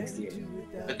Bacon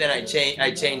 68. But then I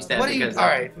changed that What do you? because All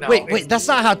right. No, Wait, that's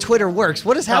not how Twitter works.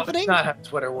 What is no, happening? It's not how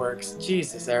Twitter works.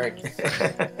 Jesus, Eric.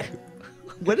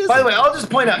 What is By the it? way, I'll just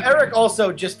point out, Eric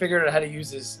also just figured out how to use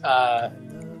his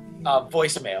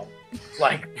voicemail,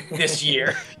 like this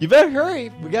year. You better hurry.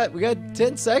 We got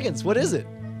 10 seconds. What is it?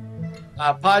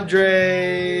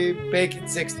 Padre Bacon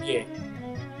 68.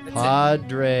 That's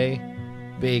Padre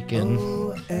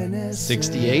Bacon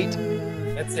 68.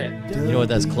 it. That's it. You know what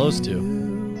that's close to?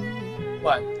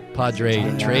 What? Padre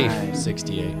Trafe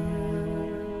 68.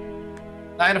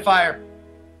 Line of fire.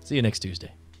 See you next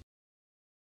Tuesday.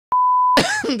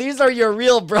 These are your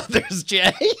real brothers,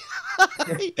 Jay.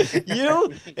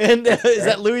 You and is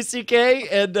that Louis C.K.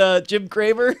 and Jim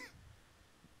Cramer?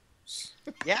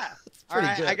 Yeah. All pretty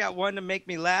right, good. I got one to make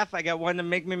me laugh. I got one to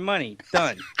make me money.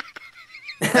 Done.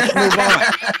 Let's move on.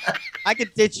 I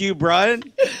could ditch you, bro.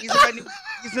 These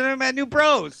are my new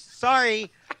bros. Sorry.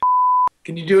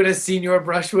 Can you do it as Senior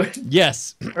Brushwood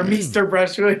Yes. or Mr.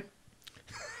 Brushwood?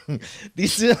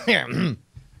 This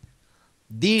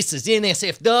is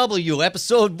NSFW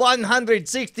episode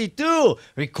 162,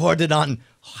 recorded on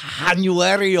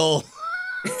Januario.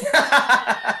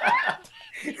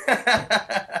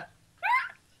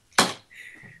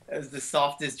 That was the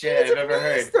softest J I've ever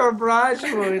heard. Mr.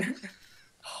 Brushwood.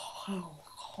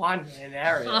 Juan and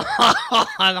Eric.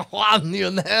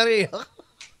 Januario.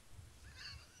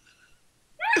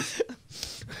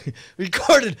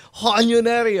 Recorded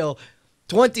Januario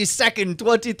 22nd,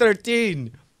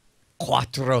 2013.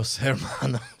 Quatros,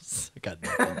 Hermanos. I got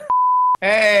nothing.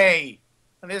 Hey,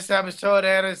 on this episode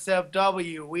of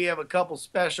NSFW, we have a couple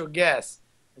special guests.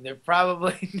 And they're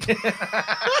probably